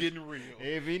 it's getting real.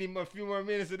 If a few more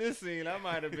minutes of this scene, I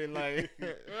might have been like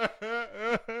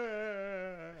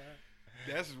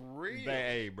That's real.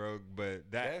 Hey, bro, but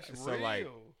That's so real. like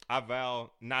I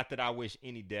vow not that I wish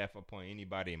any death upon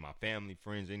anybody in my family,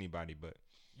 friends, anybody, but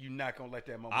You're not gonna let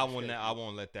that moment. I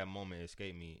won't let that moment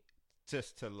escape me,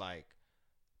 just to like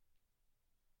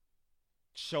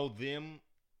show them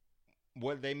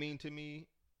what they mean to me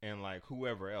and like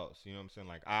whoever else. You know what I'm saying?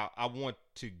 Like I want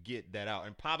to get that out,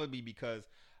 and probably because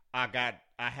I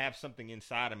have something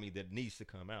inside of me that needs to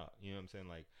come out. You know what I'm saying?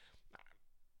 Like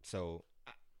so.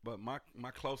 But my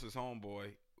closest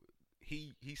homeboy,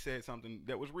 he said something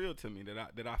that was real to me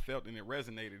that I felt and it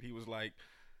resonated. He was like,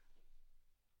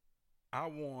 I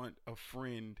want a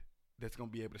friend that's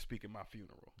gonna be able to speak at my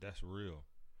funeral. That's real.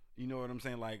 You know what I'm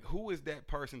saying? Like, who is that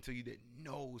person to you that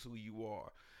knows who you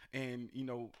are? And you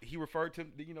know, he referred to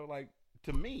like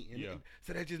to me, and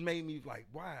so that just made me like,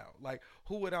 wow, like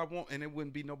who would I want? And it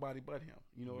wouldn't be nobody but him.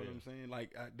 You know what I'm saying?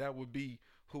 Like that would be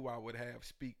who I would have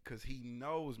speak, because he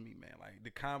knows me, man. Like the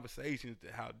conversations,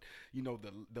 how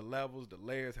the levels, the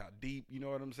layers, how deep. You know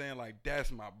what I'm saying? Like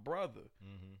that's my brother,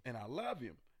 and I love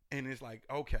him. And it's like,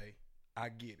 okay, I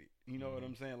get it. You know what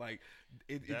I'm saying? Like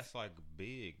that's like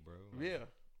big, bro. Like,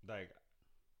 like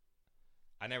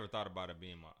I never thought about it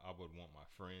being I would want my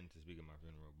friend to speak at my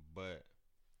funeral, but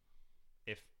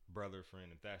if brother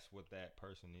friend, if that's what that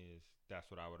person is, that's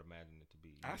what I would imagine it to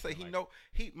be. I say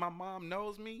my mom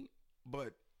knows me,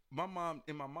 but my mom,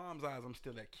 in my mom's eyes, I'm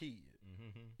still that kid.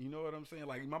 You know what I'm saying?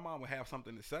 Like my mom would have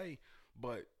something to say,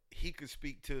 but he could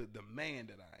speak to the man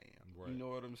that I am. Right. You know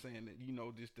what I'm saying?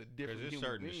 Just the different. Because there's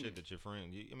certain shit that your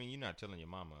friend. You're not telling your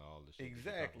mama all this shit.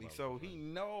 Exactly. So he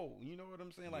know. You know what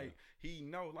I'm saying? Like he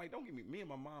know. Like don't get me. Me and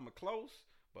my mom are close,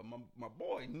 but my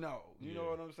boy no. You know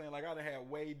what I'm saying? Like I done had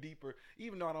way deeper.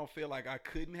 Even though I don't feel like I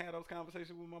couldn't have those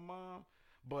conversations with my mom,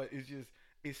 but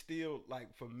it's still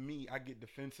like for me, I get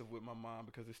defensive with my mom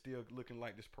because it's still looking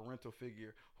like this parental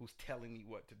figure who's telling me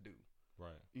what to do.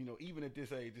 Right. Even at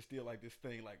this age, it's still like this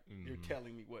thing, like you're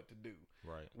telling me what to do.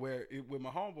 Right. Where with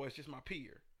my homeboy, it's just my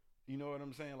peer. You know what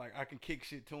I'm saying? Like I can kick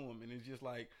shit to him, and it's just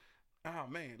like, oh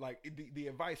man, like the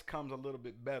advice comes a little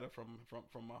bit better from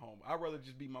my homeboy. I'd rather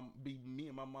just be me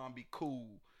and my mom be cool,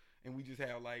 and we just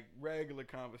have like regular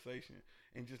conversation,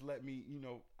 and just let me,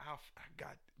 I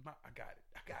got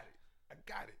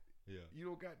it. Yeah. You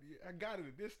don't got it. I got it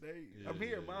at this stage. I'm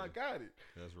here, Mom. I got it.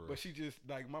 That's right. But she just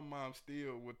like my mom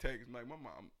still would text like my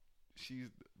mom.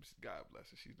 God bless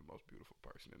her. She's the most beautiful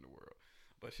person in the world.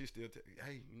 But she still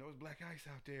hey, it's black ice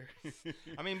out there.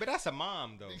 I mean, but that's a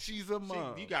mom though. She's a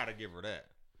mom. You gotta give her that.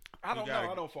 I don't know.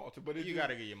 I don't fault her, but you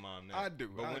gotta get your mom that. I do.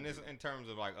 But when it's in terms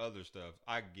of like other stuff,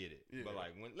 I get it. Yeah. But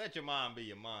like let your mom be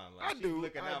your mom. Like she's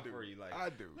looking out for you. Like I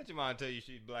do. Let your mom tell you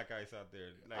she's black ice out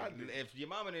there. Like if your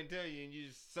mama didn't tell you and you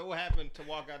just so happen to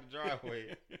walk out the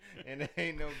driveway and there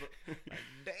ain't no like,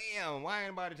 damn, why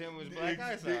ain't nobody tell me it's black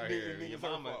ice out here? Your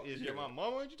mama is your mom.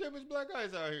 Mama, why didn't you tell me it's black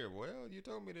ice out here? Well, you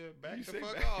told me to back the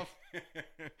fuck off.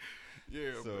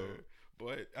 Yeah, so, man.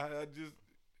 But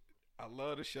I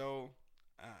love the show.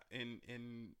 And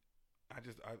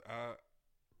I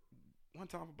one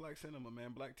time for black cinema,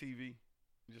 man, black TV,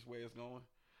 just where it's going.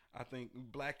 I think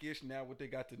Blackish now what they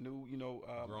got the new,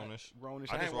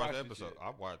 Grownish. I just watched the episode.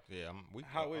 I watched. Yeah, I'm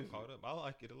caught up. I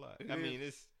like it a lot. I mean,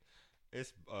 it's.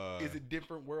 Is it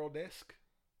different world-esque?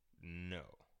 No.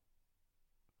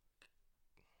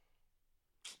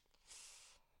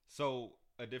 So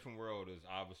a different world is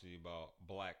obviously about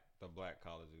the black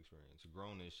college experience.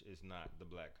 Grownish is not the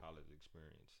black college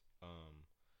experience.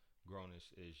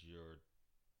 Grownish is your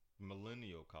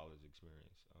millennial college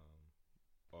experience.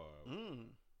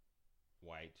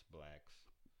 Whites, blacks.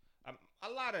 A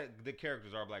lot of the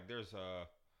characters are black. There's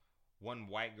one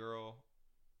white girl,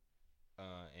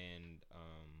 and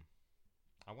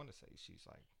I want to say she's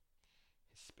like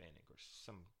Hispanic or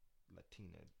some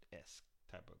Latina-esque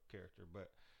type of character, but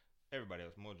everybody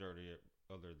else, majority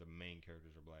of the main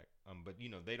characters are black. But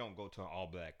they don't go to an all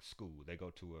black school. They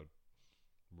go to a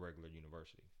regular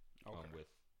university with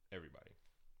everybody.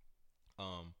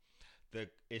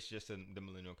 It's just the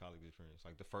millennial college experience.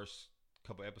 Like the first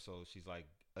couple episodes, she's like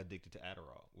addicted to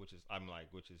Adderall, which is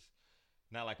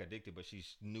not like addicted, but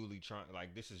she's newly trying.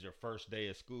 Like this is your first day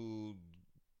of school,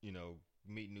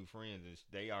 meet new friends, and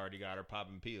they already got her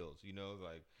popping pills,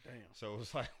 like damn. So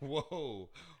it's like whoa,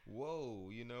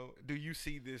 Do you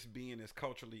see this being as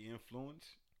culturally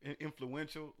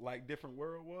influential like Different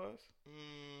World was?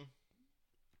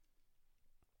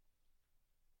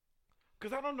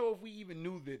 Because I don't know if we even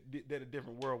knew that A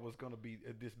Different World was going to be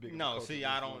this big. No, see,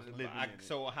 I don't.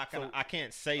 I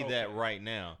can't say that right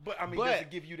now. But I mean, does it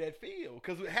give you that feel?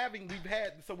 Because we've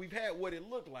had what it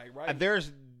looked like, right?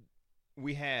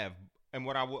 We have And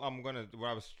what I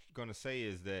was gonna say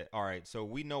is that, all right, so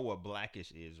we know what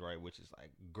Blackish is, right? Which is like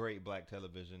great black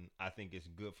television. I think it's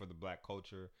good for the black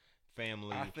culture,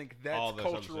 family. I think that's all this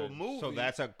other cultural stuff. moving. So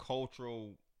that's a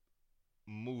cultural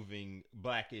moving.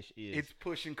 Blackish is. It's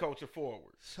pushing culture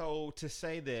forward. So to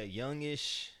say that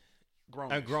youngish,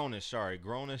 Grownish.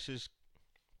 grownish is.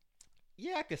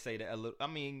 Yeah, I could say that a little. I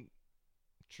mean,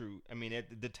 true. I mean,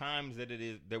 at the times that it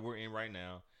is that we're in right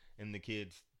now, and the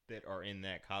kids that are in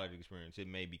that college experience, it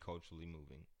may be culturally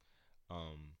moving,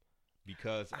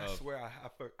 because I of swear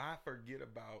I forget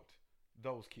about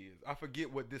those kids. I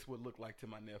forget what this would look like to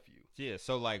my nephew. yeah.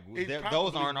 So like It those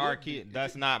probably aren't our would be. kids.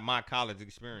 That's not my college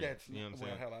experience. That's you know what I'm well,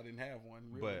 saying? hell, I didn't have one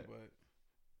really,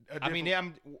 but I mean, it I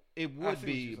would see what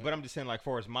be, you're but saying. I'm just saying, like,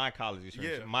 for as my college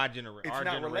experience, Yeah. my generation, It's our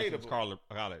not generation's relatable.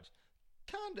 college,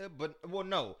 kinda, but well,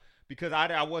 no, because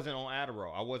I wasn't on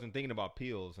Adderall, I wasn't thinking about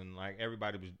pills, and like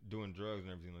everybody was doing drugs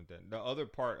and everything like that. The other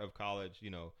part of college,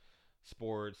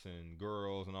 sports and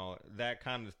girls and all that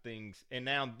kind of things, and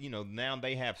now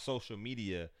they have social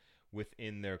media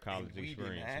within their college we didn't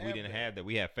experience. have We didn't that. have that.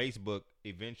 We had Facebook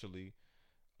eventually.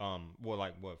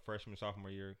 Freshman,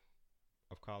 sophomore year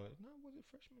of college? No, was it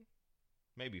freshman?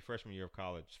 Maybe freshman year of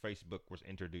college. Facebook was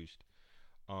introduced.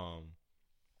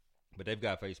 But they've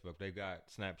got Facebook, they've got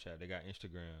Snapchat, they got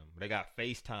Instagram, they got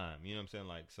FaceTime. You know what I'm saying?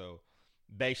 Like, so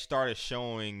they started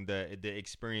showing the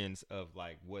experience of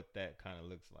like what that kind of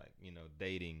looks like.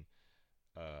 Dating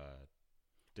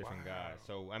different Wow. guys.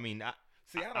 So I mean, I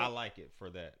I like it for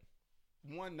that.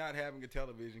 one, not having a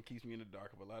television keeps me in the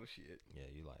dark of a lot of shit. Yeah,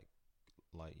 you like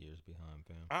light years behind,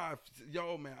 fam.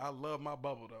 Man, I love my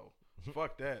bubble though.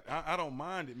 Fuck that. I don't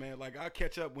mind it, man. Like I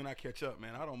catch up when I catch up,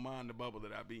 man. I don't mind the bubble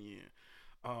that I be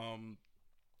in.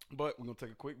 But we're gonna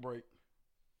take a quick break,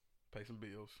 pay some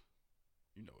bills.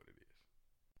 You know what it is.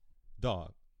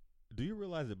 Dog, do you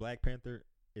realize that Black Panther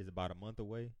is about a month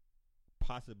away?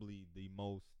 Possibly the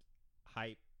most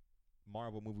hype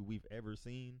Marvel movie we've ever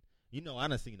seen. I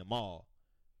done seen them all.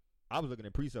 I was looking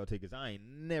at pre-sale tickets. I ain't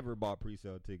never bought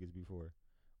pre-sale tickets before.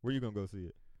 Where you gonna go see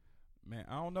it? Man,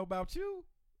 I don't know about you,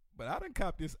 but I done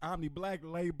cop this Omni Black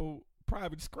label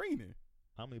private screening.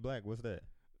 Omni Black, what's that?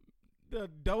 The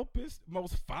dopest,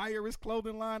 most firest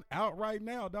clothing line out right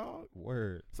now, dog.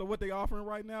 Word. So what they offering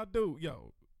right now, dude?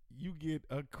 Yo, you get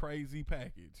a crazy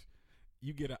package.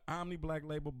 You get an Omni Black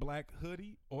label black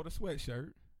hoodie or the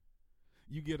sweatshirt.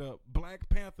 You get a Black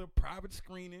Panther private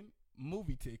screening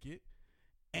movie ticket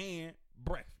and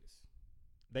breakfast.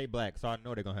 They black, so I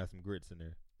know they're gonna have some grits in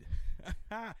there.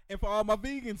 And for all my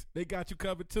vegans, they got you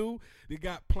covered too. They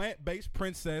got plant-based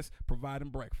princess providing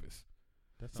breakfast.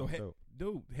 That's So, dope.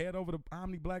 dude, head over to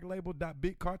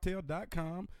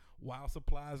omniblacklabel.bigcartel.com while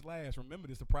supplies last. Remember,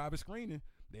 this is a private screening.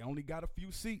 They only got a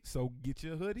few seats, so get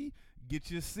your hoodie,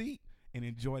 get your seat, and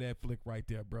enjoy that flick right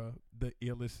there, bro. The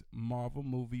illest Marvel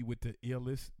movie with the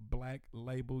illest black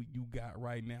label you got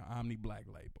right now, Omni Black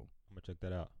Label. I'm gonna check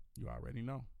that out. You already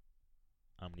know.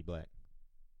 Omni Black.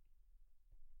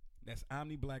 That's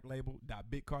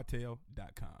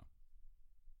omniblacklabel.bigcartel.com.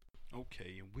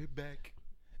 Okay, and we're back.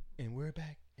 And we're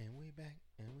back, and we're back,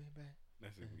 and we're back.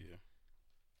 That's it. Yeah.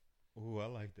 Ooh, I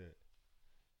like that.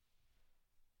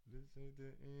 This is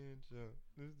the intro.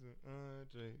 This is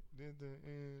Andre. This is the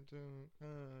intro.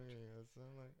 Oh, yeah, I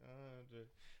sound like Andre.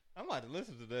 I'm about to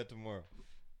listen to that tomorrow.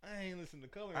 I ain't listened to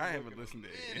Coloring I Book haven't listened to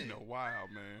it in a while,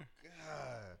 man.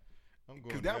 God. I'm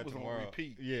going 'Cause to that was on tomorrow.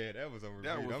 repeat. Yeah, that was on repeat.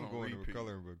 That was I'm on going to repeat. a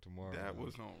Coloring Book tomorrow. That man.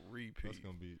 was on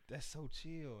repeat. That's so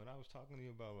chill. And I was talking to you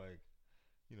about like,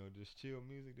 just chill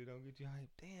music that don't get you hyped.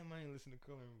 Damn, I ain't listened to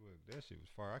Coloring Book. That shit was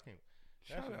fire. I can't.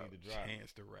 That's Shout what out need to drop.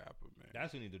 Chance the Rapper, man.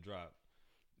 That's who need to drop.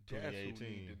 That's who 2018.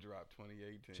 need to drop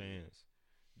 2018. Chance.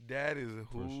 That is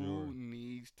who sure.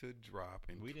 needs to drop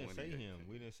in We didn't say 2018. him.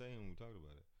 We didn't say him. We talked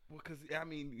about it. Well, because, I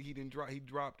mean, he didn't drop. He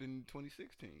dropped in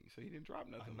 2016, so he didn't drop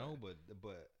I nothing. know, like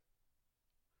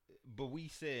but we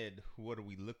said, what are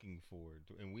we looking for?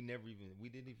 And we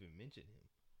didn't even mention him.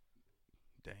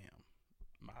 that. Damn.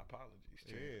 My apologies,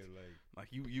 Chance. Yeah, Like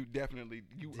you definitely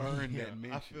earned that Damn,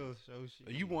 mention. I feel so shit.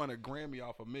 You won a Grammy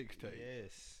off a mixtape.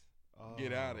 Yes.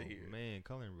 Get outta Oh, here. Man,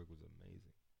 Coloring Book was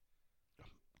amazing.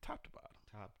 Top to bottom.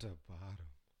 Top to bottom.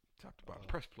 Top to bottom. Oh.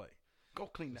 Press play. Go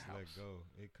clean the Just house. let go.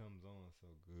 It comes on so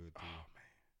good, too.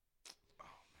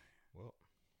 Oh man. Well,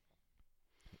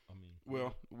 I mean.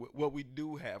 Well, what we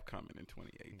do have coming in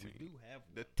 2018. we do have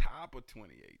The top of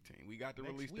 2018. We got the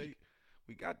Next release week. date.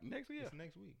 We got next year. It's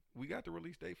next week. We got the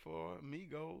release date for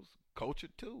Migos Culture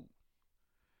 2.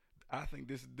 I think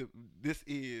this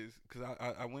is because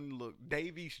I went and looked.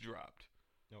 Dave East dropped.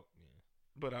 Oh,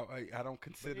 but I don't But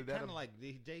consider it that kind of like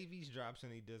the Davies drops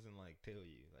and he doesn't like tell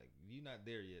you like you're not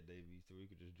there yet, Davies, so we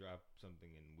could just drop something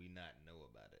and we not know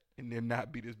about it. and then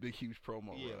not be this big huge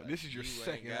promo. Yeah, run. like, This is your you ain't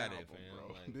second got album, it, fam.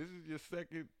 bro. Like, This is your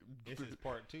second. This is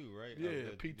part 2, right? Yeah,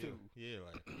 Of the P2. deal. Yeah,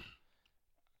 like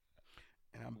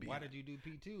And I'm being, why did you do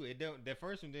P2? It don't. That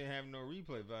first one didn't have no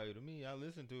replay value to me. I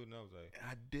listened to it and I was like,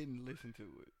 I didn't listen to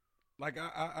it. Like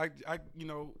I you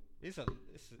know, it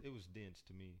was dense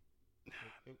to me.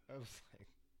 I was like,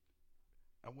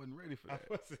 I wasn't ready for I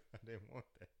that. didn't want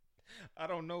that. I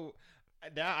don't know.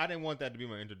 I didn't want that to be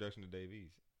my introduction to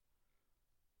Davies.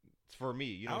 It's for me,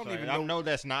 you know. I What don't I'm saying? even I know- know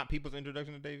that's not people's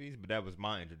introduction to Davies, but that was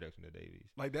my introduction to Davies.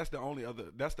 Like that's the only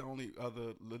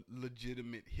other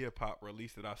legitimate hip hop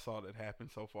release that I saw that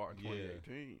happened so far in Yeah.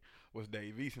 2018 was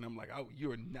Dave East, and I'm like, oh,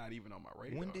 you're not even on my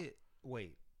radar. When did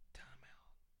time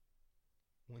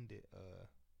out? When did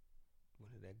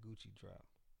that Gucci drop?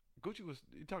 Gucci was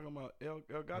you talking about El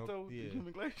Gato, yeah.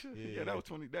 Human Glacier? Yeah, Yeah, that was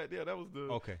 20. That was the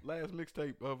Okay. last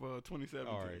mixtape of 2017.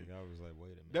 All right, I was like,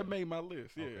 wait a minute. That made my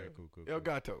list. Yeah, Okay, cool. El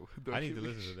Gato. I need to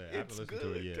listen to that. I haven't It's listened to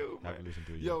it good, yet. too, I haven't man. listened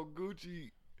to it yet. Yo,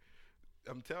 Gucci,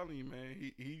 I'm telling you,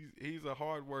 man, he's a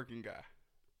hard working guy.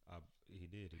 He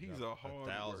did. He's dropped a hard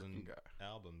 1,000 working guy.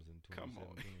 albums in Come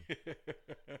 2017.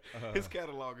 on, his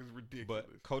catalog is ridiculous.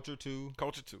 But Culture 2,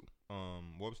 Culture 2,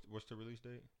 what's the release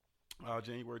date?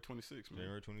 January 26th, man.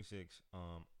 January 26th.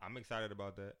 I'm excited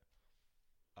about that.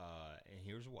 And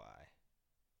here's why.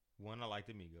 One, I like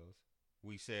the Migos.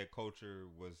 We said Culture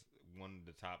was one of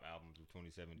the top albums of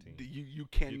 2017. You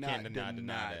cannot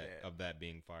deny that of that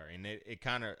being fire, and it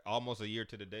kind of almost a year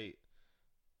to the date.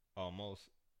 Almost.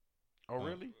 Oh,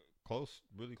 really? Close,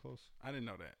 really close. I didn't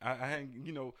know that. I hadn't,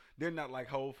 they're not like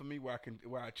Hov for me where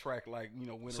I track like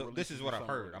when. So this is what I've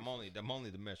heard. I'm only the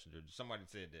messenger. Somebody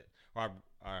said that, or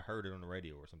I heard it on the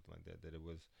radio or something like that. That it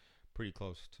was pretty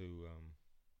close to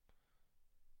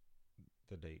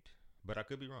the date, but I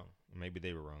could be wrong. Maybe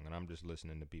they were wrong, and I'm just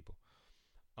listening to people.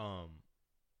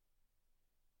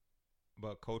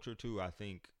 But Culture 2, I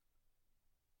think,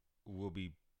 will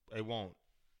be. It won't.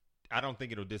 I don't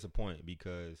think it'll disappoint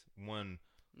because one.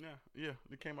 Yeah,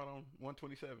 it came out on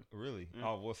 127. Really? Yeah.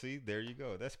 Oh, well, see, there you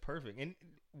go. That's perfect. And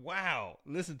wow,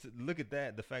 look at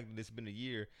that. The fact that it's been a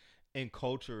year and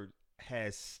Culture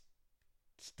has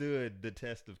stood the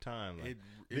test of time. Like,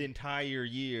 the entire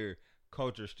year,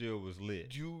 Culture still was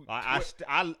lit. I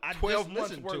 12 just months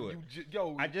listened worth. to it.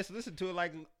 Yo, I just listened to it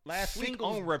like last week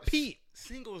Singles- on repeat.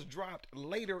 Singles dropped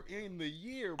later in the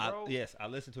year, bro. Yes, I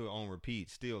listened to it on repeat.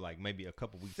 Still, like maybe a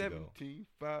couple weeks ago.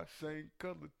 17.5 same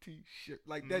color T-shirt.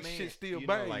 Like that Man, shit still you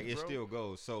bangs, know, like it bro. still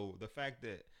goes. So the fact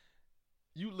that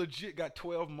You legit got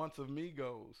 12 months of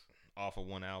Migos. off of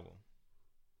one album.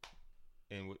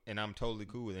 And I'm totally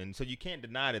cool with it. And so you can't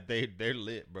deny that they're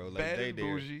lit, bro. Like Bad they and there.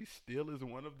 Bougie still is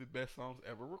one of the best songs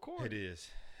ever recorded. It is.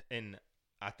 And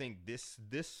I think this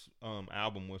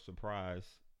album will surprise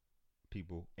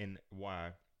people. And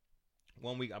why?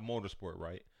 One, we got Motorsport,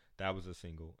 right? That was a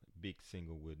single, big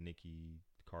single with Nicki,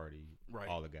 Cardi, Right.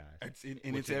 all the guys.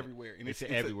 It's everywhere. And It's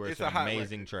everywhere. It's a an hot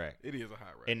amazing record. track. It is a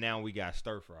hot record. And now we got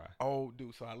Stir Fry. Oh,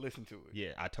 dude, so I listened to it.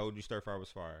 Yeah, I told you Stir Fry was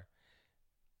fire.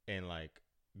 And like,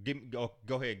 go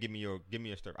ahead, give me your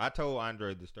stir. I told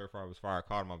Andre the Stir Fry was fire. I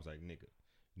called him. I was like, nigga,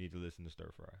 you need to listen to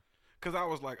Stir Fry. Because I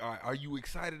was like, all right, are you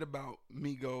excited about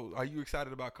Migos? Are you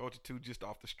excited about Culture 2 just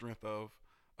off the strength of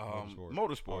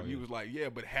Motorsport? Oh, And he yeah. was like, yeah,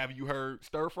 but have you heard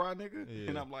Stir Fry, nigga? Yeah.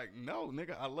 And I'm like, no,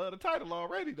 nigga, I love the title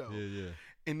already, though. Yeah.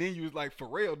 And then you was like,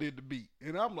 Pharrell did the beat.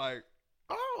 And I'm like,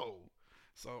 oh.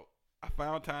 So I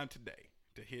found time today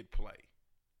to hit play.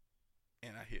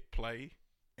 And I hit play.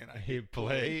 And I hit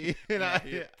play. And I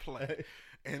hit play.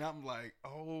 And I'm like,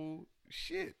 oh,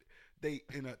 shit. They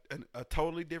in a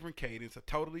totally different cadence, a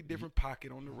totally different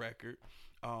pocket on the record.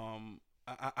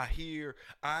 I hear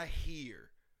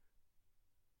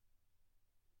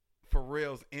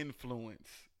Pharrell's influence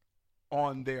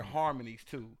on their harmonies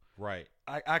too. Right.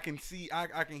 I can see,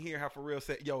 I can hear how Pharrell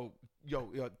said, yo,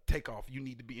 take off. You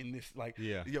need to be in this, like,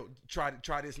 Yeah. yo, try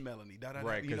this melody.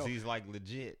 Right, because he's like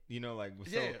legit, like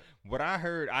so. What I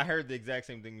heard the exact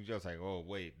same thing. Just like, oh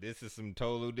wait, this is some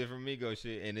totally different Migos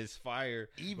shit, and it's fire.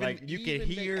 Like you can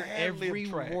hear every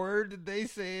word that they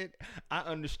said. I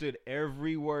understood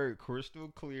every word crystal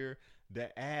clear.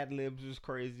 The ad libs was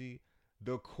crazy.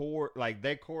 The core, like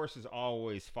that chorus is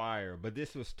always fire, but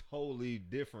this was totally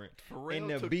different. Pharrell And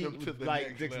the took beat them to was the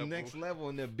like next level. next level,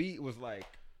 and the beat was like,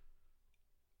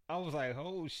 I was like,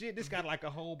 oh shit, this got like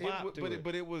a whole bop to it.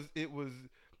 But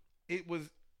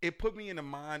it put me in the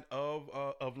mind of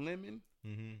Lemon,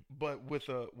 Mm-hmm. but with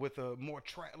a more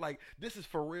trap. Like this is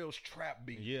Pharrell's trap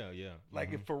beat. Yeah, yeah.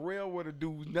 Like if Pharrell were to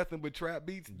do nothing but trap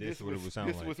beats, this was what it would sound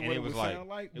this like. was And what it it would was like- sound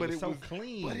like. it But was it so was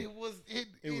clean. But it was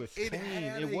It was it clean.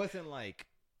 had It a- wasn't like.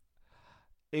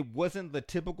 It wasn't the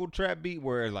typical trap beat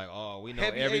where it's like, oh, we know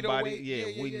Heavy everybody.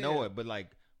 808, Yeah, we yeah. know it. But like,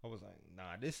 I was like,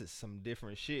 nah, this is some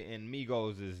different shit. And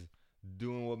Migos is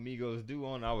doing what Migos do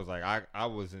on. I was like, I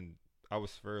was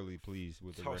fairly pleased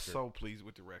with the record. so pleased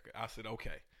with the record. I said,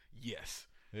 okay, yes.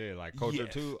 Yeah, like Culture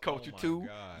Yes. 2. Culture oh my 2,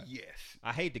 God. yes.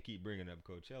 I hate to keep bringing up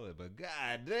Coachella, but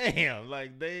god damn,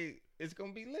 like it's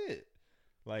gonna be lit.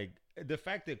 Like the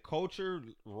fact that Culture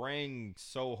rang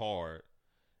so hard,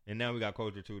 and now we got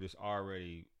Culture 2 that's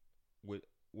already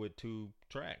with 2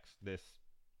 tracks that's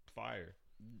fire.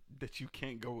 That you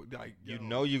can't go like You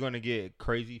know you're gonna get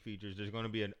crazy features. There's gonna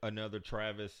be another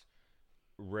Travis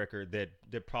record that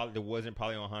wasn't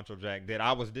probably on Honcho Jack that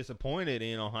I was disappointed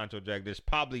in on Honcho Jack. That's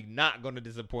probably not gonna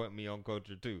disappoint me on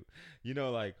Culture 2. You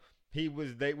know, like he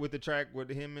was with the track with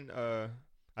him and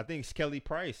I think it's Kelly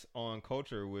Price on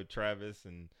Culture with Travis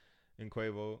and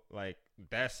Quavo. Like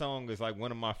that song is like one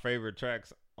of my favorite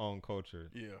tracks on Culture.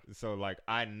 Yeah. So like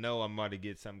I know I'm about to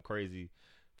get something crazy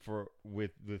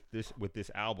with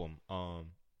this album.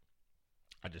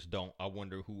 I just don't. I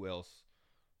wonder who else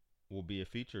will be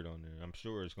featured on there. I'm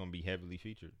sure it's gonna be heavily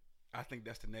featured. I think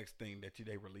that's the next thing that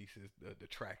they release is the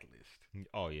track list.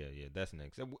 Oh yeah, that's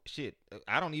next. Shit,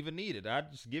 I don't even need it. I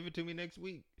just give it to me next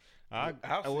week. I'll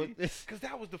see. Because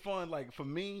that was the fun. Like for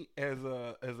me as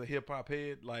a hip hop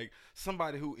head, like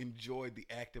somebody who enjoyed the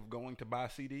act of going to buy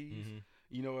CDs. Mm-hmm.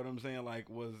 You know what I'm saying? Like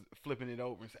was flipping it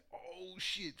over and say, "Oh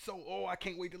shit!" I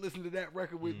can't wait to listen to that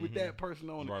record with that person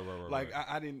on it. Right. Like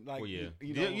I didn't like. Well, yeah.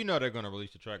 You know, They're gonna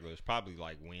release the track list probably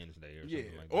like Wednesday or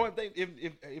something like that.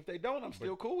 Or if they don't, I'm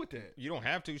still cool with that. You don't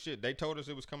have to. Shit, they told us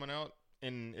it was coming out,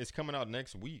 and it's coming out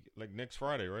next week, like next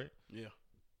Friday, right? Yeah.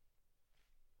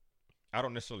 I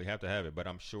don't necessarily have to have it, but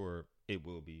I'm sure it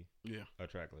will be a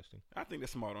track listing. I think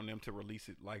that's smart on them to release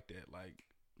it like that, like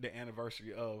the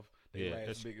anniversary of their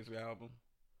last biggest album.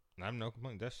 I'm no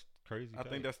complaint. That's crazy. I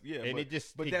think that's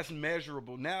and that's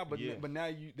measurable now. But Yeah. but now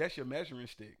that's your measuring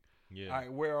stick. Yeah. All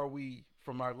right, where are we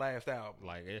from our last album?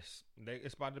 Like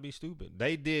it's about to be stupid.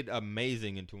 They did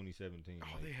amazing in 2017. Oh,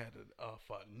 like, they had a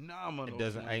phenomenal. it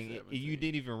doesn't. You 2017.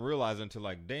 didn't even realize until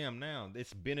like, damn, now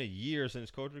it's been a year since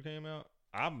Culture came out.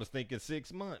 I was thinking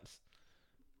 6 months.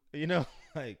 You know,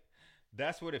 like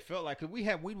that's what it felt like. Cause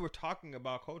we were talking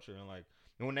about Culture and like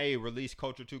when they released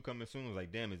Culture 2 coming soon, it was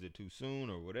like, damn, is it too soon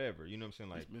or whatever? You know what I'm saying?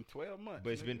 Like It's been 12 months.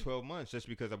 but it's been nigga. 12 months just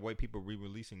because of the way people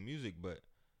re-releasing music. But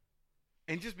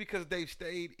And just because they've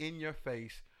stayed in your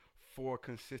face for a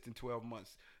consistent 12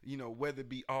 months, you know, whether it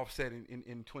be Offset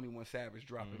in 21 Savage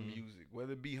dropping music,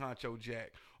 whether it be Honcho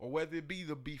Jack, or whether it be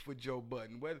the beef with Joe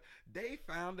Budden, whether they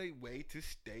found a way to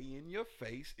stay in your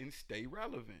face and stay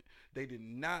relevant. They did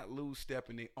not lose step,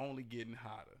 and they only getting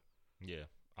hotter. yeah,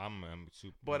 I'm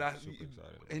super. But I'm super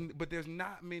excited. But there's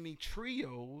not many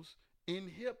trios in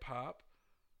hip hop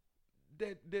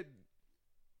that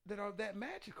are that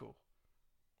magical.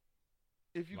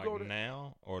 If you like go to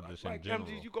now or just like in general.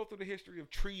 you go through the history of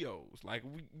trios, like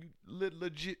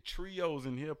legit trios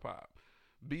in hip hop.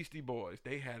 Beastie Boys,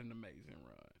 they had an amazing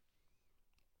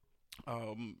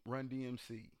run. Run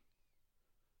DMC,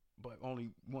 but only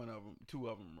two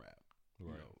of them rap. Right.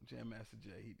 You know, Jam Master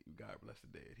Jay, God bless the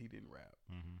dead, he didn't rap.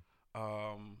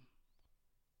 Mm-hmm.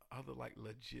 Other like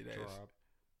legit ass.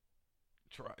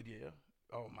 Yeah.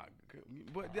 Oh my god.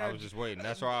 But I was just waiting.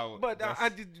 That's why. I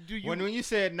did. Do you when you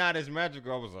said not as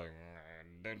magical, I was like,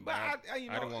 But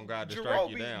I don't want God to strike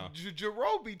you down.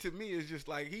 Jerobi to me is just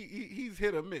like he's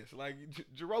hit or miss. Like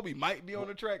Jerobi might be on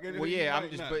the track. And Well, he yeah, might I'm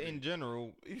just. not But be. in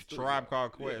general, He's three Tribe guys.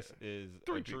 Called Quest Yeah. is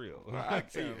Three a people. trio. I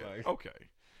So, yeah. like,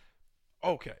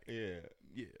 Okay. yeah,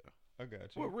 Yeah. I got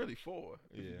you. Well, really four.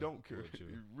 If you Yeah, don't care, with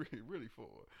you. really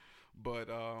four. But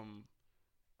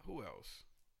who else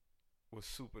was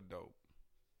super dope?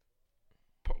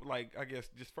 Like I guess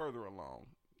just further along,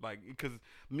 like because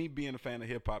me being a fan of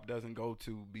hip hop doesn't go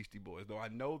to Beastie Boys, though I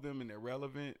know them and they're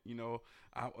relevant. You know,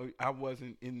 I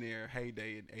wasn't in their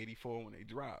heyday in '84 when they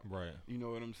dropped. Right. You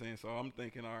know what I'm saying? So I'm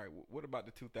thinking, all right, what about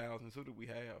the 2000s? Who do we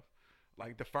have?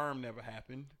 Like the Firm never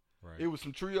happened. Right. It was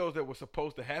some trios that were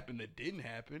supposed to happen that didn't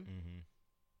happen. Mm-hmm.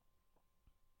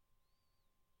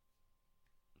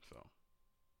 So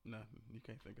nothing. You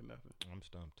can't think of nothing. I'm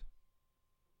stumped.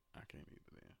 I can't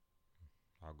either. Then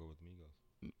I'll go with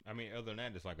Migos. I mean, other than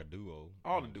that, it's like a duo.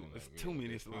 all the You know duos. what I'm It's saying? too many.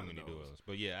 There's It's a lot of those. duos.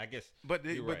 But yeah, I guess. But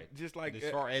You're but right. just like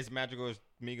as far as magical as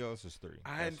Migos is 3.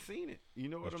 I hadn't seen it. You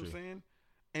know what that's I'm true. saying?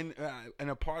 And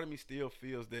a part of me still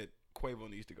feels that Quavo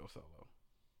needs to go solo.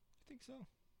 think so.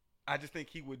 I just think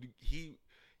he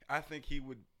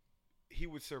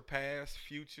would surpass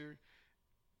Future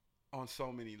on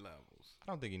so many levels.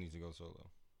 I don't think he needs to go solo.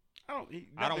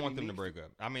 I don't want them to break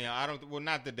up. I mean, I don't. Well,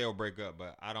 not that they'll break up,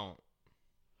 but I don't.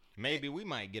 Maybe we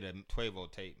might get a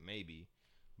Quavo tape, maybe,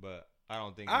 but I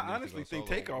don't think. I honestly think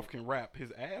Takeoff can rap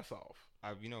his ass off.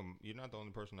 You're not the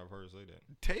only person I've heard say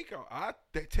that.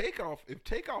 Takeoff. If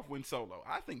Takeoff went solo,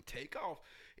 I think Takeoff,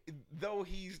 though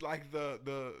he's like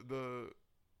the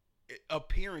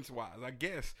appearance wise, I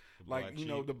guess, like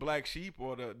the black sheep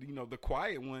or the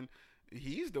quiet one.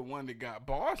 He's the one that got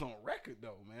bars on record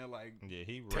though, man. Like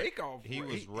Takeoff. He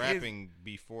was rapping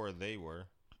before they were.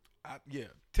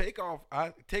 Takeoff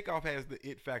has the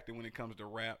it factor when it comes to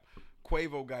rap.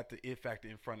 Quavo got the it factor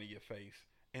in front of your face,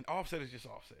 and Offset is just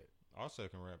Offset.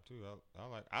 Offset can rap too.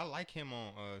 I like him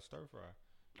on Stir Fry.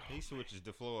 He switches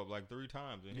the flow up like 3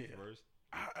 times in his verse.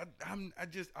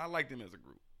 I like them as a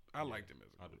group. I like them as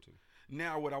a group. I do too.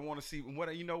 Now what I want to see, what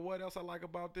else I like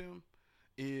about them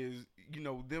is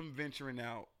them venturing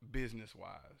out business wise.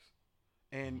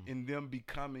 And them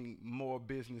becoming more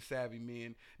business savvy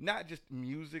men, not just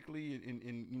musically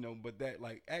and but that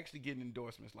like actually getting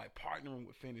endorsements, like partnering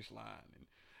with Finish Line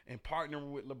and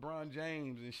partnering with LeBron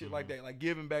James and shit like that, like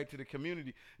giving back to the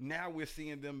community. Now we're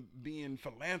seeing them being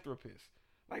philanthropists,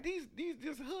 like these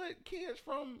just hood kids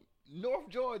from North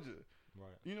Georgia,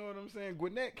 right? You know what I'm saying,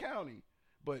 Gwinnett County.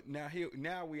 But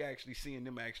now we actually seeing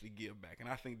them actually give back, and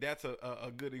I think that's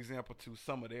a good example to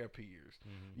some of their peers.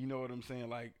 You know what I'm saying?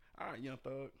 Like, all right, Young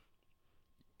Thug,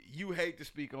 you hate to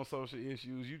speak on social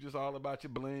issues. You just all about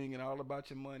your bling and all about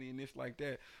your money and this like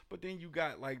that. But then you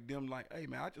got like them like, hey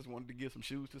man, I just wanted to give some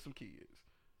shoes to some kids.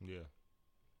 Yeah.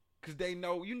 Cause they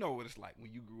know, what it's like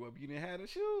when you grew up, you didn't have the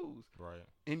shoes, right?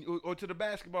 And or to the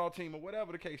basketball team or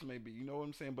whatever the case may be. You know what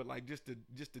I'm saying? But like just to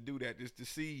do that, just to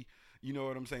see, you know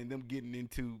what I'm saying, them getting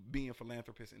into being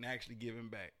philanthropists and actually giving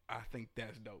back. I think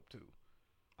that's dope too.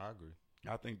 I agree.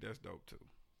 I think that's dope too.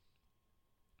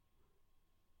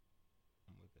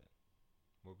 I'm with that.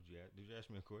 What would you ask? Did you ask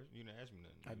me a question? You didn't ask me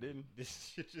nothing. I didn't.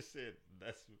 You just said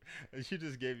she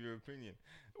just gave your opinion.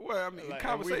 Well, I mean, like,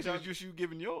 conversation is just you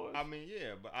giving yours. I mean,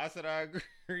 yeah, but I said I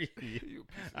agree.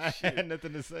 I shit. had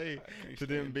nothing to say to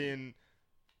them being.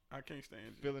 I can't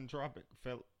stand you. Philanthropic.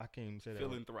 I can't even say that.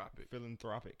 Philanthropic.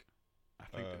 I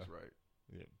think that's right.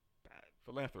 Yeah.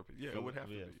 Philanthropy. Yeah, it would have to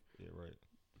be. Yeah, right.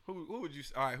 Who would you?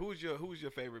 All right. Who's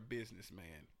your favorite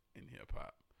businessman in hip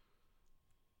hop?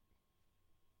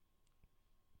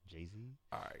 Jay-Z.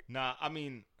 All right. Nah, I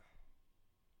mean,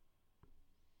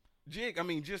 Jig. I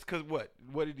mean, just cause what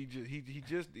did he just? He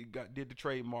just did the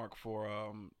trademark for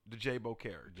the J-Bo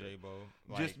character.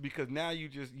 J-Bo. Just because now you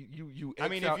just you. I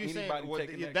mean, if you say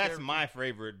that's character. My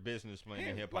favorite businessman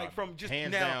in hip hop. Like from just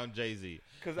hands now, down Jay-Z.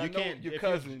 Because I know your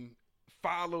cousin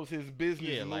follows his business.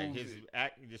 Yeah, moves like his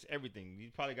act, just everything. He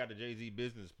probably got the Jay-Z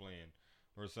business plan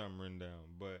or something written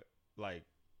down. But like,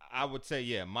 I would say,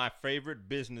 yeah, my favorite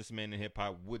businessman in hip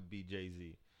hop would be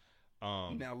Jay-Z.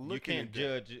 Now you can't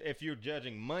judge if you're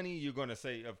judging money. You're gonna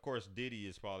say, of course, Diddy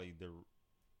is probably the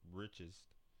richest.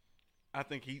 I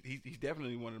think he's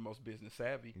definitely one of the most business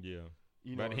savvy. Yeah,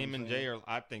 but him and Jay are.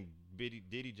 I think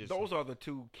Diddy just. Those are the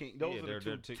two king. Those are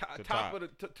the two top of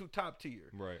the two top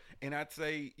tier. Right. And I'd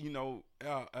say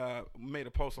made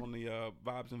a post on the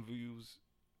Vibes and Views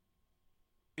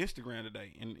Instagram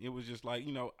today, and it was just like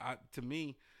to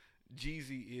me,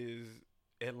 Jeezy is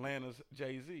Atlanta's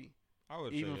Jay-Z. I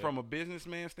would even say from a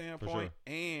businessman standpoint,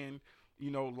 sure. And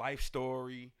life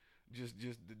story, just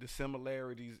the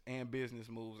similarities and business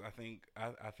moves. I think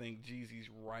Jeezy's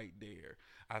right there.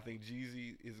 I think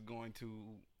Jeezy is going to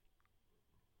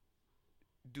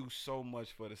do so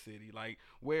much for the city, like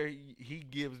where he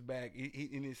gives back,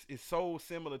 and it's so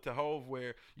similar to Hove,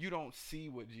 where you don't see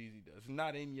what Jeezy does. It's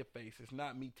not in your face. It's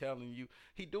not me telling you.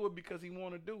 He do it because he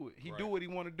want to do it. He do what he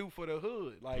want to do for the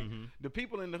hood. Like the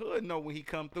people in the hood know when he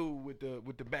come through with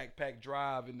the backpack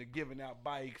drive and the giving out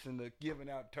bikes and the giving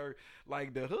out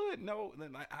like the hood know.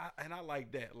 And I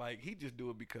like that. Like he just do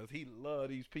it because he love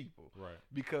these people. Right.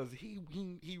 Because he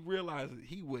realizes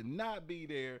he would not be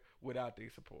there without their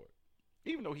support.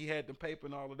 Even though he had the paper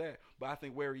and all of that. But I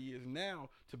think where he is now,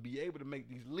 to be able to make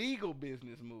these legal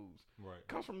business moves,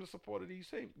 comes from the support of these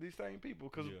same people.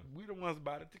 Because we the ones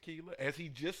buy the tequila. As he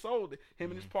just sold it.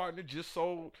 Him and his partner just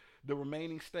sold the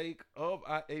remaining stake of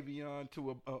Avion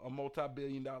to a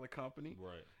multi-billion-dollar company.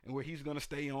 Right. And where he's going to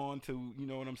stay on to, you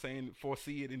know what I'm saying,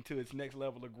 foresee it into its next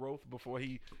level of growth before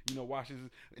he, washes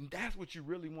it. And that's what you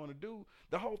really want to do.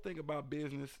 The whole thing about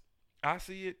business, I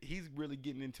see it, he's really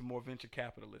getting into more venture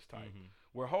capitalist type.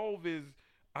 Where Hove is,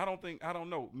 I don't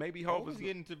know. Maybe Hov Hov was is.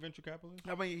 getting to venture capitalist.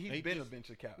 I mean, he's He been just- a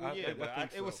venture cap. Well, yeah, but I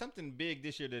think it was so. something big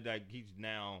this year that like he's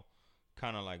now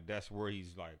kind of like that's where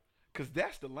he's like. Because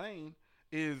that's the lane.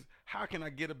 Is how can I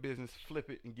get a business, flip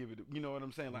it, and give it? You know what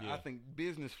I'm saying? Like Yeah. I think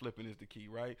business flipping is the key,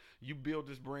 right? You build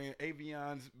this brand.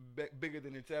 Avion's bigger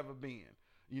than it's ever been.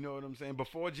 You know what I'm saying?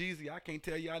 Before Jeezy, I can't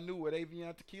tell you I knew what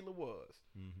Avion tequila was.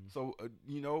 Mm-hmm. So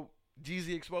you know,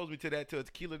 Jeezy exposed me to that, to a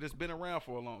tequila that's been around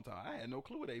for a long time. I had no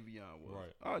clue what Avion was.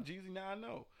 Right. Oh, Jeezy, now I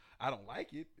know. I don't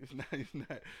like it.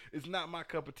 It's not my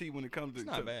cup of tea when it comes to It's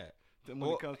not bad. when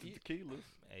Well, it comes to you- tequilas.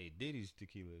 Hey, Diddy's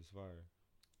tequila is fire.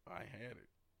 I ain't had it.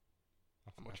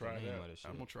 I'm forgot gonna try the it name out. of that shit.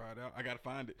 I'm gonna try it out. I gotta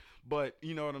find it. But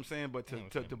you know what I'm saying. But Damn,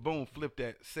 to boom, flip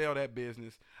that, sell that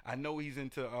business. I know he's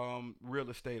into real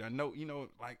estate. I know, you know,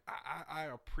 like I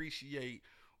appreciate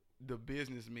the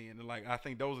businessmen, and like I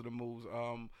think those are the moves.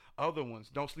 Other ones,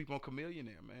 don't sleep on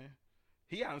Chameleonaire, man.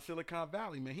 He out in Silicon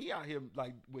Valley, man. He out here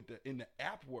like in the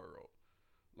app world.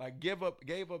 Like gave up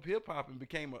hip hop and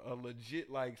became a legit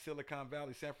like Silicon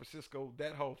Valley, San Francisco,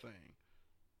 that whole thing.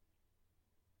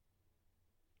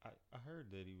 I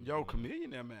heard that he was. Yo, doing-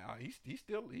 Chameleonaire, man, he's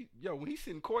still when he's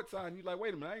sitting courtside, and you like,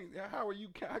 wait a minute,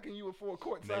 how can you afford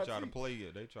courtside? They try to seats? play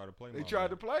it. They try to play. They my tried man.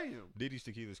 to play him. Diddy's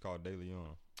tequila is called De Leon.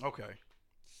 Okay,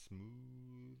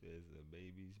 Smooth as a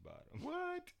baby's bottom.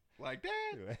 what like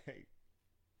that? Like,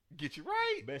 Get you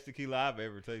right. best tequila I've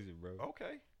ever tasted, bro.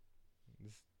 Okay,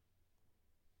 This,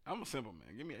 I'm a simple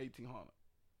man. Give me 1800.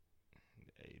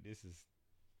 hey, this is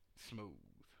Smooth.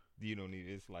 you don't need.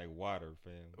 It's like water,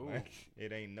 fam. Ooh. Like,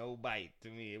 it ain't no bite to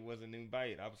me. It wasn't even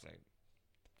bite. I was like,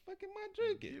 the fuck am I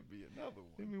drinking? Give me another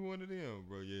Give one. me one of them,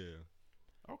 bro.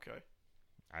 Yeah. Okay.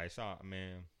 I saw,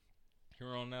 man.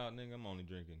 Here on out, nigga, I'm only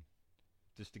drinking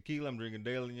just tequila. I'm drinking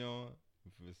De Leon.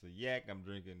 If it's a yak, I'm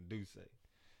drinking Douce.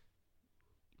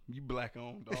 You black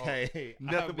on dog. Hey,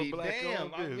 Nothing I'll but be black damn.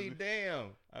 on I'll be business. damn.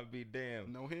 I'll be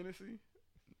damn. No Hennessy.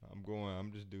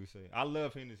 I'm just Douce. I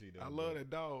love Hennessy though. I love but- that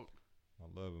dog.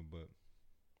 I love him, but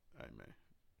Hey man,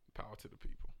 power to the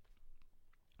people.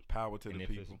 Power to and the if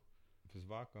people. if it's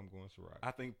vodka, I'm going Ciroc.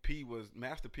 I think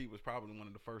Master P was probably one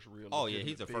of the first real. Oh yeah, legitimate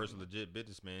he's the big first ones. legit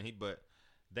businessman. But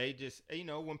they just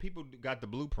when people got the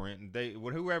blueprint,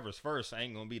 whoever's first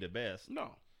ain't gonna be the best.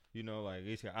 No, You know, like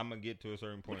I'm gonna get to a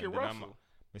certain point, look at and then I'm Russell.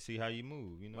 gonna see how you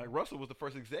move. You know, Like Russell was the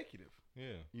first executive.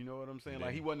 yeah, You know what I'm saying? And Like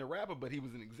then- he wasn't a rapper, but he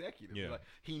was an executive. Yeah. Like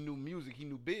he knew music, he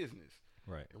knew business.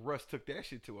 right. And Russ took that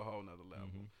shit to a whole nother level.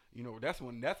 Mhm. You know, that's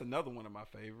another one of my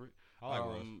favorite. I like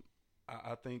Russ.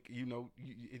 I think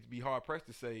it'd be hard pressed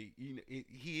to say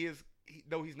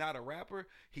though he's not a rapper,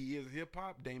 he is hip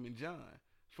hop. Damon John,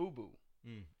 FUBU.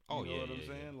 Mm. Oh You know yeah, what I'm yeah,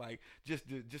 saying? Like just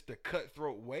the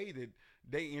cutthroat way that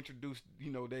they introduced,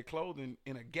 their clothing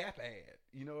in a Gap ad.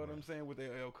 You know what I'm Right. saying, with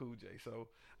LL Cool J. So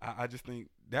I just think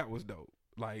that was dope.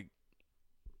 Like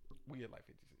we had like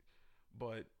 56,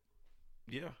 but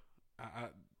yeah, I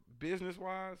business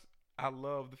wise, I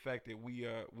love the fact that we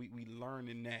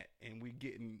learning that and we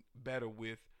getting better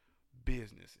with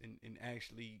business and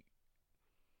actually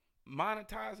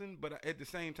monetizing, but at the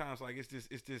same time,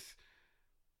 it's this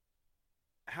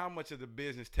how much of the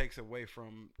business takes away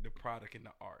from the product and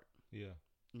the art. yeah.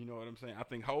 You know what I'm saying? I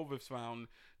think Hov has found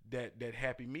that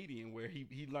happy medium where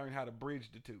he learned how to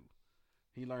bridge the two.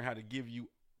 He learned how to give you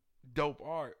dope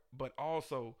art, but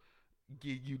also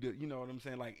give you you know what I'm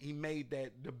saying? Like he made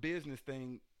the business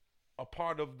thing a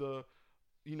part of the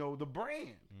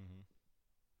brand. Mm-hmm.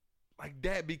 Like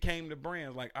that became the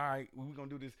brand. Like, all right, we're gonna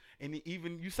do this. And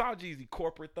even you saw Jeezy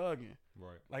corporate thugging.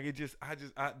 Right. Like it just,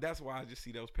 that's why I just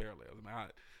see those parallels. I mean,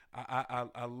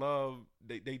 I love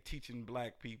they teaching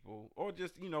black people or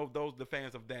just the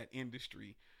fans of that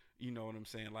industry. You know what I'm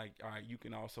saying? Like, all right, you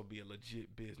can also be a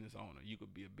legit business owner. You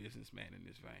could be a businessman in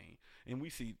this vein. And we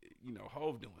see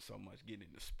Hov doing so much, getting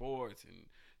into sports and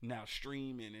now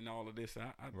streaming and all of this.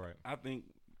 Right. I think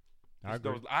I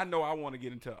agree. I know I want to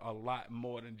get into a lot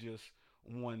more than just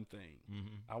one thing.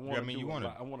 Mm-hmm. I want to you want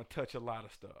to. I want to touch a lot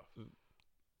of stuff.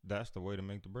 That's the way to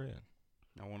make the bread.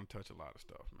 I want to touch a lot of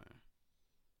stuff, man.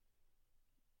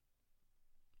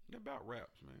 What about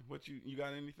raps, man? What you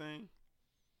got anything?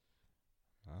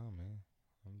 Oh man,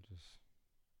 I'm just.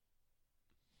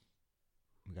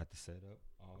 We got the setup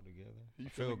all together. You I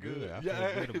feel feeling good. good? I Yeah,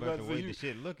 feel good about about to the say way you- the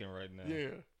shit looking right now. Yeah.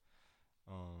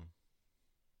 Um.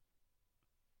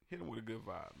 Hit him with a good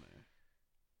vibe, man.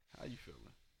 How you feeling?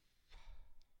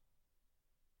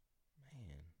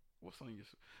 Man, What's on your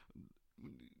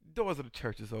doors of the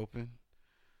church is open?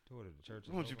 door to the church.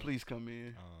 is Won't you open. please come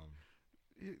in?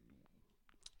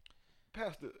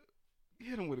 Pastor,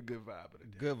 hit him with a good vibe of the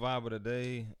day. Good vibe of the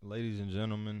day, ladies and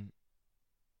gentlemen.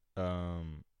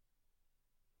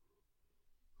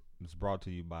 It's brought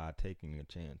to you by taking a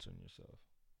chance on yourself.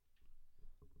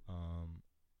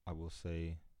 I will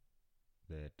say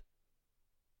that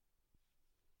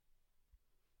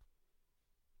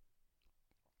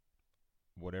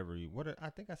I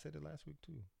think I said it last week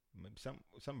too. Maybe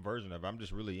some version of it. I'm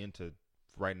just really into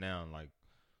right now, like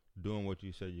doing what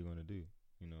you say you're gonna do.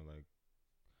 You know, like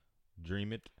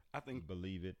dream it. I think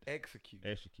believe it. Execute.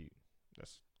 That's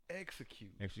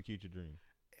execute. Execute your dream.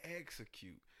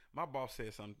 Execute. My boss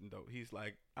said something though. He's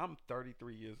like, I'm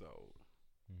 33 years old.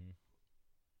 Mm-hmm.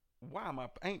 Why am I?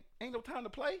 Ain't no time to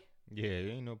play. Yeah,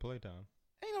 it ain't no playtime.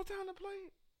 Ain't no time to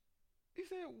play. He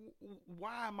said,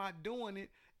 why am I doing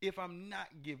it if I'm not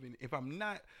giving? If I'm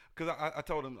not, because I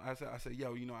told him, I said,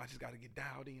 yo, you know, I just got to get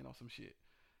dialed in on some shit.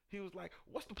 He was like,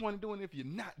 what's the point of doing it if you're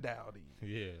not dialed in?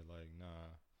 Yeah, like nah.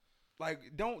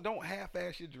 Like don't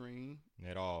half-ass your dream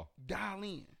At all. Dial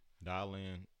in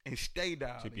and stay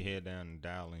dialed. Keep your head down and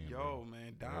dial in. Yo, bro.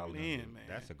 man, dial in, man.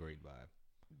 That's a great vibe.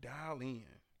 Dial in.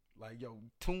 Like, yo,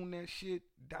 tune that shit.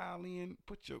 Dial in.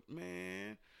 Put your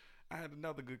man. I had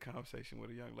another good conversation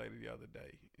with a young lady the other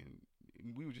day, and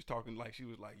we were just talking. Like, she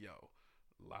was like, yo,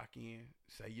 lock in,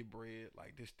 say your bread,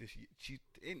 like this. She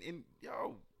and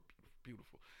yo,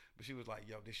 beautiful. But she was like,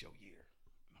 yo, this your year.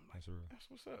 And I'm like, that's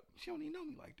what's up. She don't even know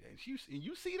me like that. And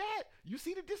you see that? You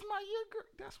see that this my year, girl?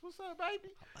 That's what's up,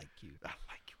 baby. I like you. I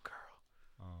like you, girl.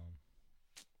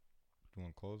 You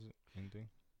want to close it? Anything?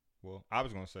 Well, I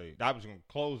was gonna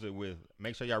close it with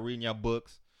make sure y'all reading your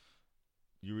books.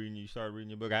 You started reading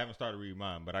your book. I haven't started reading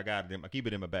mine, but I got them. I keep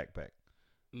it in my backpack.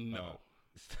 No.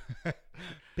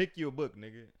 Pick you a book,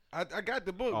 nigga. I got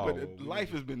the book, but life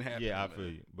has been happening. Yeah, I feel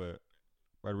you. But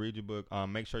read your book.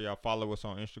 Make sure y'all follow us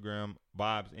on Instagram,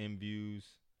 Vibes and Views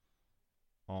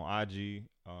on IG.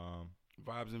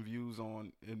 Vibes and Views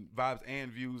on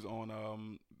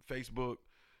Facebook,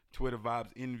 Twitter, Vibes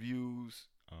and Views.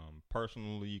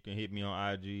 Personally, you can hit me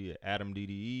on IG at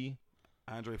AdamDDE.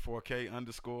 Andre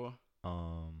 4K_.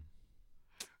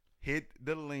 Hit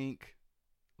the link.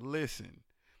 Listen,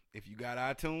 if you got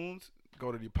iTunes,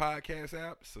 go to the podcast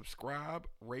app, subscribe,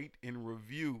 rate, and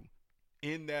review.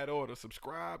 In that order,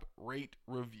 subscribe, rate,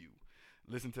 review.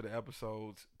 Listen to the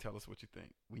episodes. Tell us what you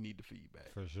think. We need the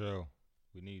feedback. For sure.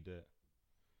 We need that.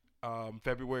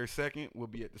 February 2nd, we'll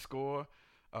be at the Score.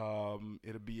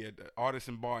 It'll be at the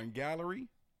Artisan Bar and Gallery,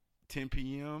 10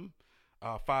 p.m.,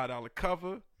 $5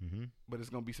 cover, but it's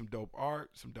going to be some dope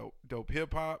art, some dope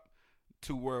hip-hop,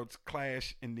 two worlds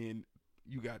clash, and then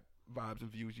you got Vibes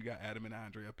and Views. You got Adam and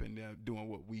Andre up in there doing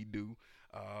what we do,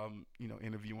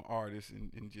 interviewing artists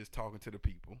and just talking to the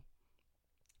people.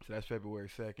 So that's February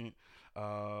 2nd.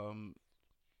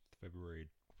 February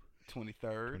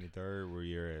 23rd.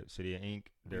 We're at City of Ink.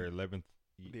 Their 11th.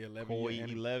 The 11th. Koi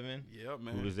 11. Yeah,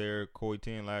 man. We was there. Koi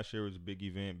 10 last year was a big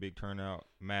event, big turnout,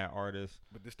 mad artists.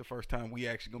 But this the first time we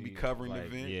actually gonna be covering the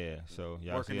event. Yeah, so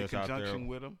y'all working see in us out there conjunction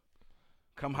with them.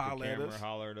 Come holler at us.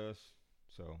 Holler at us.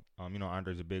 So,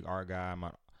 Andre's a big art guy. I'm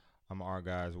an art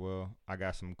guy as well. I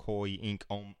got some Koi ink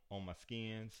on my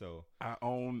skin. So I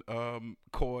own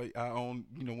Koi. I own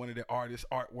one of the artists'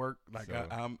 artwork. Like so,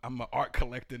 I'm an art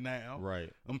collector now.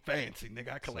 Right. I'm fancy,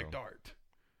 nigga. I collect art.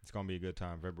 It's gonna be a good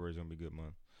time. February's gonna be a good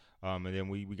month. And then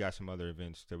we got some other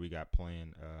events that we got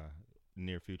planned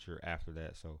near future after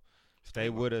that. So stay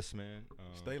with us, man.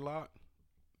 Stay locked.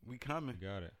 We coming. You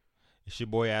got it. It's your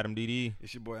boy Adam DD.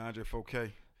 It's your boy Andre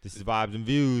 4K. This is Vibes and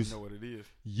Views. You know what it is.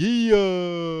 Yeah.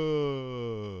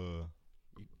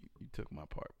 You took my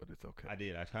part, but it's okay. I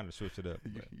did. I kind of switched it up.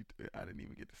 I didn't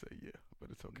even get to say yeah, but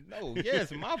it's okay. No, yeah,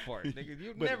 it's my part, nigga.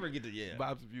 You never get to yeah.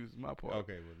 Vibes and Views is my part.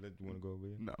 Okay, well, you want to go over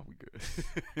here? No, we good.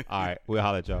 All right, we'll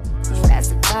holler at y'all. That's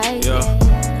a vibe.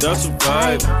 Yeah, that's a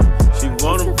vibe. She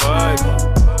wanna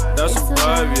vibe. That's a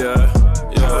vibe, yeah.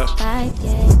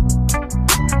 Yeah.